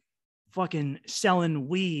hustle fucking selling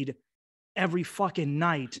weed every fucking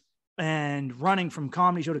night and running from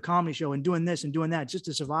comedy show to comedy show and doing this and doing that just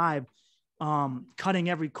to survive, cutting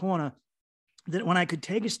every corner. That when I could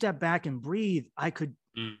take a step back and breathe, I could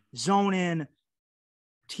zone in,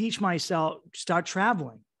 teach myself, start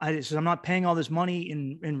traveling. So I'm not paying all this money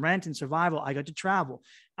in rent and survival. I got to travel.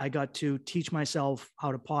 I got to teach myself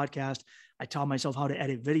how to podcast. I taught myself how to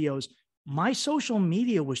edit videos. My social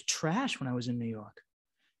media was trash when I was in New York.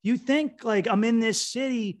 You think like I'm in this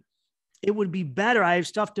city, it would be better. I have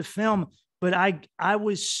stuff to film, but I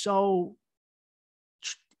was so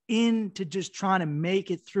into just trying to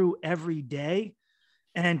make it through every day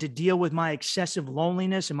and to deal with my excessive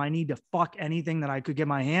loneliness and my need to fuck anything that I could get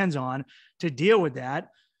my hands on to deal with that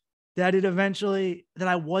it eventually, that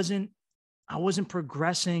I wasn't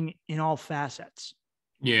progressing in all facets.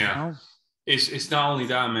 Yeah. You know? It's not only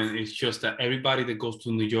that, man. It's just that everybody that goes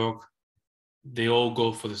to New York, they all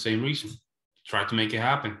go for the same reason. Try to make it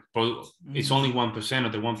happen. But it's only 1%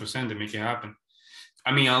 of the 1% that make it happen.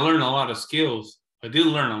 I mean, I learned a lot of skills. I did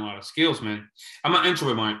learn a lot of skills, man. I'm an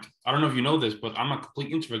introvert, Mike. I don't know if you know this, but I'm a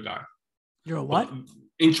complete introvert guy. You're a what?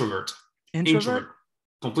 Introvert.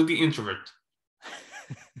 Completely introvert.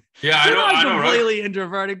 Yeah, I know. I know, right? Completely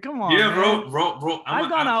introverted. Come on. Yeah, man. bro. I've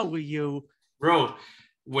gone out with you, bro.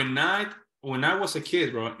 When I was a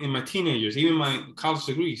kid, bro, in my teenagers, even my college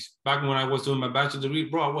degrees, back when I was doing my bachelor's degree,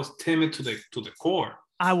 bro, I was timid to the core.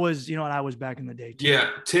 I was back in the day too.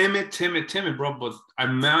 Yeah, timid, bro. But I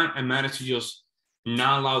managed to just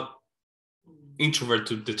not allow introvert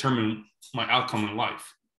to determine my outcome in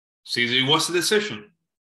life. See, it was a decision.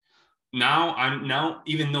 Now,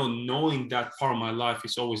 even though knowing that part of my life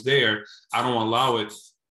is always there, I don't allow it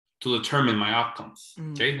to determine my outcome.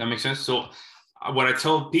 Okay, that makes sense. So what I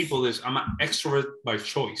tell people is I'm an extrovert by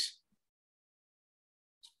choice.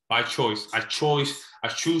 By choice. I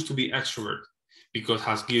choose to be extrovert because it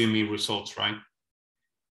has given me results, right?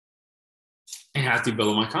 It has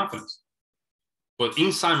developed my confidence. But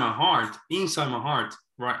inside my heart,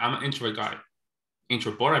 right, I'm an introvert guy.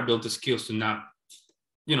 Introvert, I built the skills to not,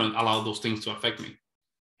 allow those things to affect me.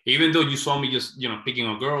 Even though you saw me just, picking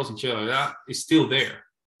on girls and shit like that, it's still there.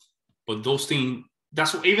 But those things,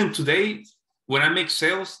 that's what, even today, when I make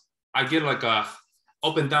sales, I get like a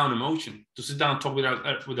up and down emotion to sit down and talk with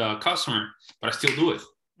a customer, but I still do it.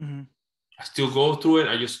 Mm-hmm. I still go through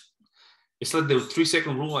it. It's like the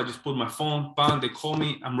 3-second rule. I just put my phone, bang, they call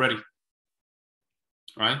me, I'm ready.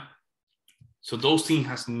 Right? So those things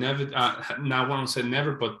has never, not one said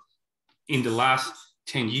never, but in the last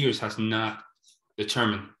 10 years has not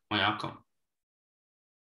determined my outcome.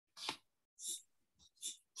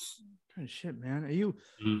 What kind of shit, man?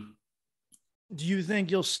 Do you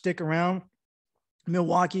think you'll stick around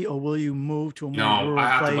Milwaukee or will you move to a more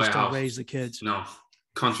rural place to raise the kids? No,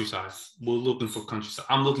 countryside. We're looking for countryside.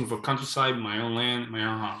 I'm looking for countryside, my own land, my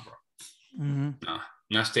own home, bro. Mm-hmm. No,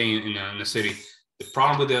 not staying in the city. The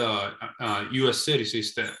problem with the U.S. cities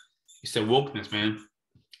is the wokeness, man.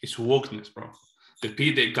 It's wokeness, bro.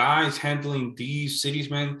 The guys handling these cities,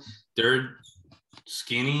 man, they're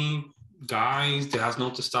skinny guys that has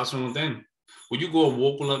no testosterone with them. Would you go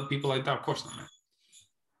walk with people like that? Of course not, man.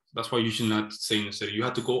 That's why you should not stay in the city. You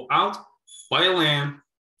have to go out, buy a land,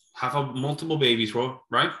 have multiple babies, bro,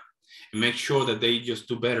 right? And make sure that they just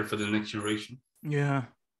do better for the next generation. Yeah.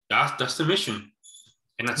 That's the mission.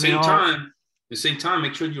 And at the same time,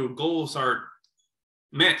 make sure your goals are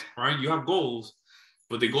met, right? You have goals,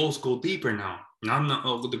 but the goals go deeper now.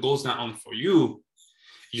 The goals not only for you,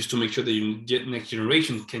 just to make sure that your next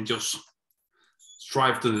generation can just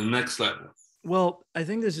strive to the next level. Well, I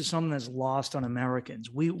think this is something that's lost on Americans.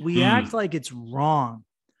 We act like it's wrong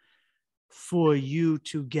for you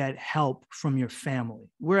to get help from your family.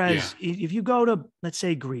 Whereas if you go to, let's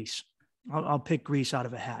say, Greece, I'll pick Greece out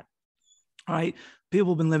of a hat. All right.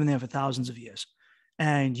 People have been living there for thousands of years.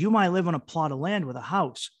 And you might live on a plot of land with a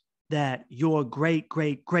house that your great,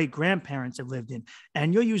 great, great grandparents have lived in.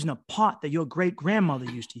 And you're using a pot that your great grandmother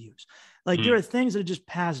used to use. Like there are things that are just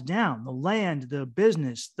passed down, the land, the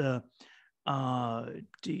business,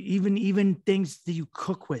 even things that you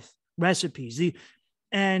cook with, recipes.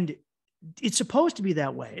 And it's supposed to be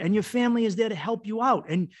that way. And your family is there to help you out.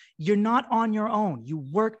 And you're not on your own. You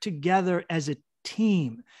work together as a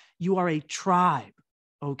team. You are a tribe.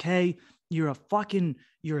 Okay. you're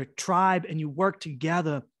a tribe and you work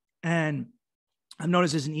together. And I've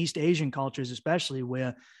noticed this in East Asian cultures, especially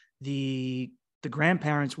where the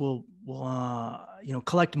grandparents will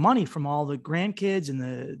collect money from all the grandkids and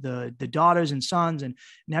the daughters and sons and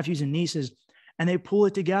nephews and nieces, and they pool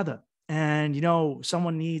it together. And,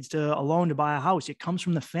 someone needs a loan to buy a house. It comes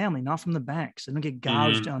from the family, not from the banks. They don't get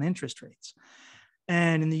gouged on interest rates.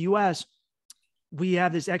 And in the US, we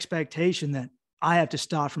have this expectation that I have to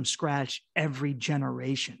start from scratch every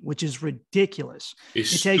generation, which is ridiculous. It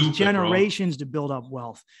takes generations to build up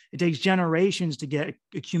wealth. It takes generations to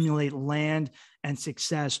accumulate land and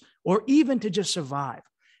success, or even to just survive.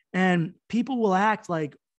 And people will act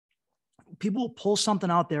like people will pull something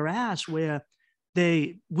out their ass where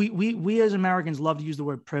we as Americans love to use the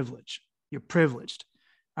word privilege. You're privileged.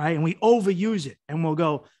 All right. And we overuse it, and we'll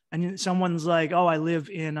go, and someone's like, oh, I live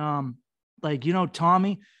in,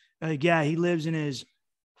 Tommy. Yeah, he lives in his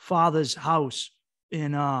father's house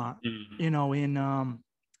in, I don't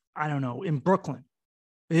know, in Brooklyn.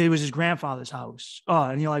 It was his grandfather's house. Oh,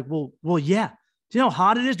 and you're like, well, yeah. Do you know how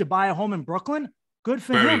hard it is to buy a home in Brooklyn? Good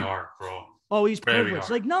for him. Very hard, bro. Oh, he's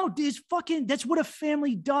privileged. Like, no, that's what a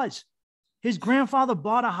family does. His grandfather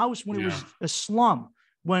bought a house when it was a slum,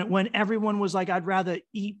 when everyone was like, I'd rather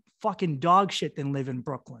eat fucking dog shit than live in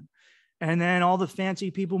Brooklyn. And then all the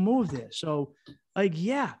fancy people moved there. So, like,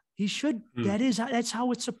 yeah. He should. That's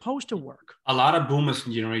how it's supposed to work. A lot of boomers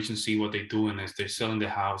generation see what they're doing is they're selling their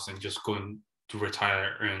house and just going to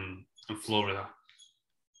retire in Florida.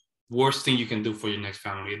 Worst thing you can do for your next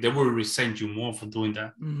family. They will resent you more for doing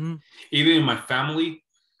that. Mm-hmm. Even in my family,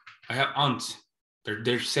 I have aunts.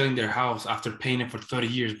 They're selling their house after paying it for 30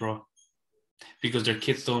 years, bro, because their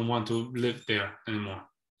kids don't want to live there anymore.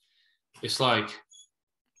 It's like,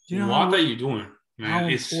 what are you doing? Man, how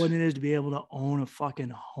important it is to be able to own a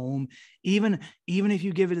fucking home, even if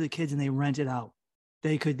you give it to the kids and they rent it out,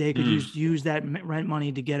 they could use that rent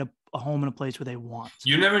money to get a home in a place where they want.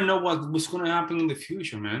 You never know what's going to happen in the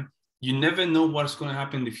future, man. You never know what's going to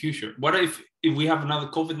happen in the future. What if we have another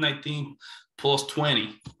COVID-19 plus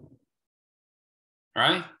 20,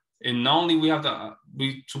 right? And not only we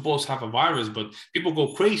supposed to have a virus, but people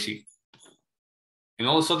go crazy, and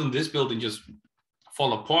all of a sudden this building just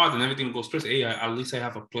fall apart and everything goes crazy. Hey, at least I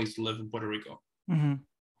have a place to live in Puerto Rico,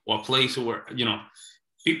 or a place where,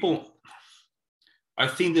 people, I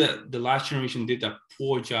think that the last generation did a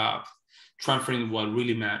poor job transferring what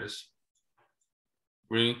really matters.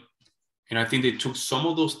 Really. And I think they took some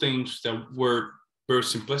of those things that were very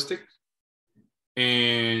simplistic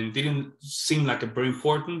and didn't seem like very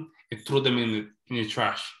important and threw them in the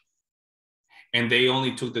trash. And they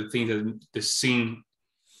only took the things that seemed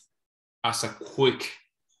as a quick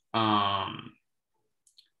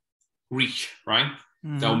reach, right?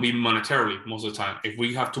 That would be monetarily most of the time. If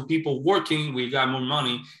we have two people working, we got more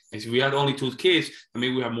money. And if we had only two kids,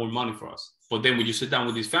 maybe we have more money for us. But then when you sit down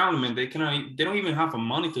with these family men, they don't even have the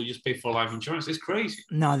money to just pay for life insurance. It's crazy.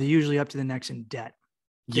 No, they're usually up to the necks in debt.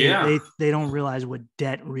 They don't realize what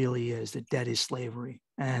debt really is. That debt is slavery.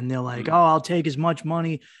 And they're like, oh, I'll take as much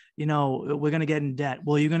money, we're going to get in debt.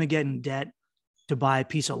 Well, you're going to get in debt to buy a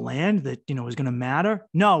piece of land that, is going to matter.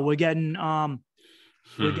 No, we're getting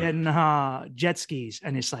jet skis.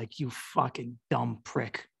 And it's like, you fucking dumb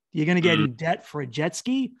prick. You're going to get in debt for a jet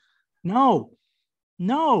ski? No.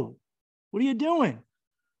 What are you doing?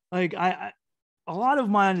 Like a lot of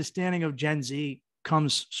my understanding of Gen Z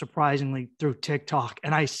comes surprisingly through TikTok,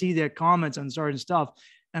 and I see their comments on certain stuff.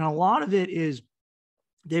 And a lot of it is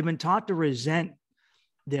they've been taught to resent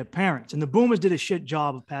their parents, and the boomers did a shit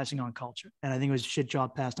job of passing on culture. And I think it was a shit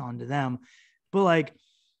job passed on to them. But like,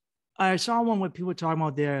 I saw one where people were talking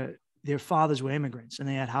about their fathers were immigrants and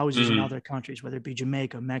they had houses in other countries, whether it be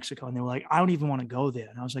Jamaica, Mexico. And they were like, I don't even want to go there.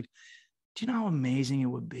 And I was like, do you know how amazing it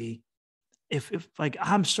would be if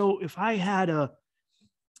I had a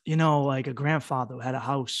grandfather who had a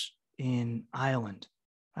house in Ireland,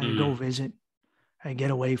 I could go visit, I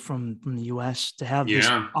get away from the US to have this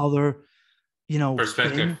other,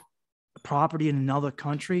 perspective, property in another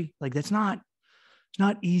country. Like it's not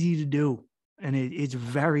easy to do. And it's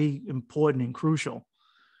very important and crucial,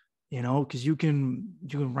 because you can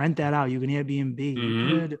rent that out. You can Airbnb.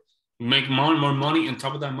 You could make more money on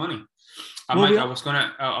top of that money. I was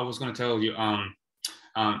gonna tell you. I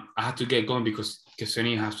had to get going because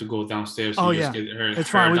Ksenia has to go downstairs. Just get her. It's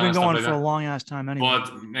fine. We've been going for a long ass time anyway.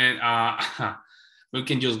 But man, we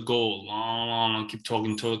can just go long and keep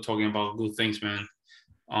talking about good things, man.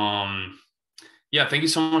 Yeah, thank you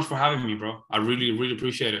so much for having me, bro. I really, really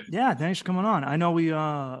appreciate it. Yeah, thanks for coming on. I know we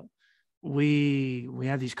we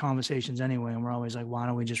have these conversations anyway, and we're always like, why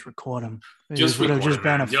don't we just record them? It would have just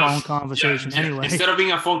been a phone conversation anyway. Instead of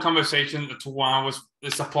being a phone conversation, 2 hours.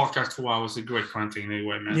 It's a podcast. 2 hours. A great content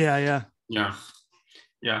anyway, man. Yeah.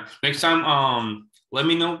 Next time, let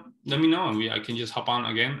me know. I can just hop on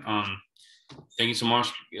again. Thank you so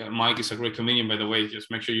much. Mike is a great comedian, by the way.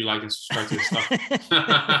 Just make sure you like and subscribe to his stuff.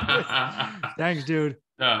 Thanks, dude.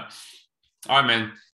 Yeah. All right, man.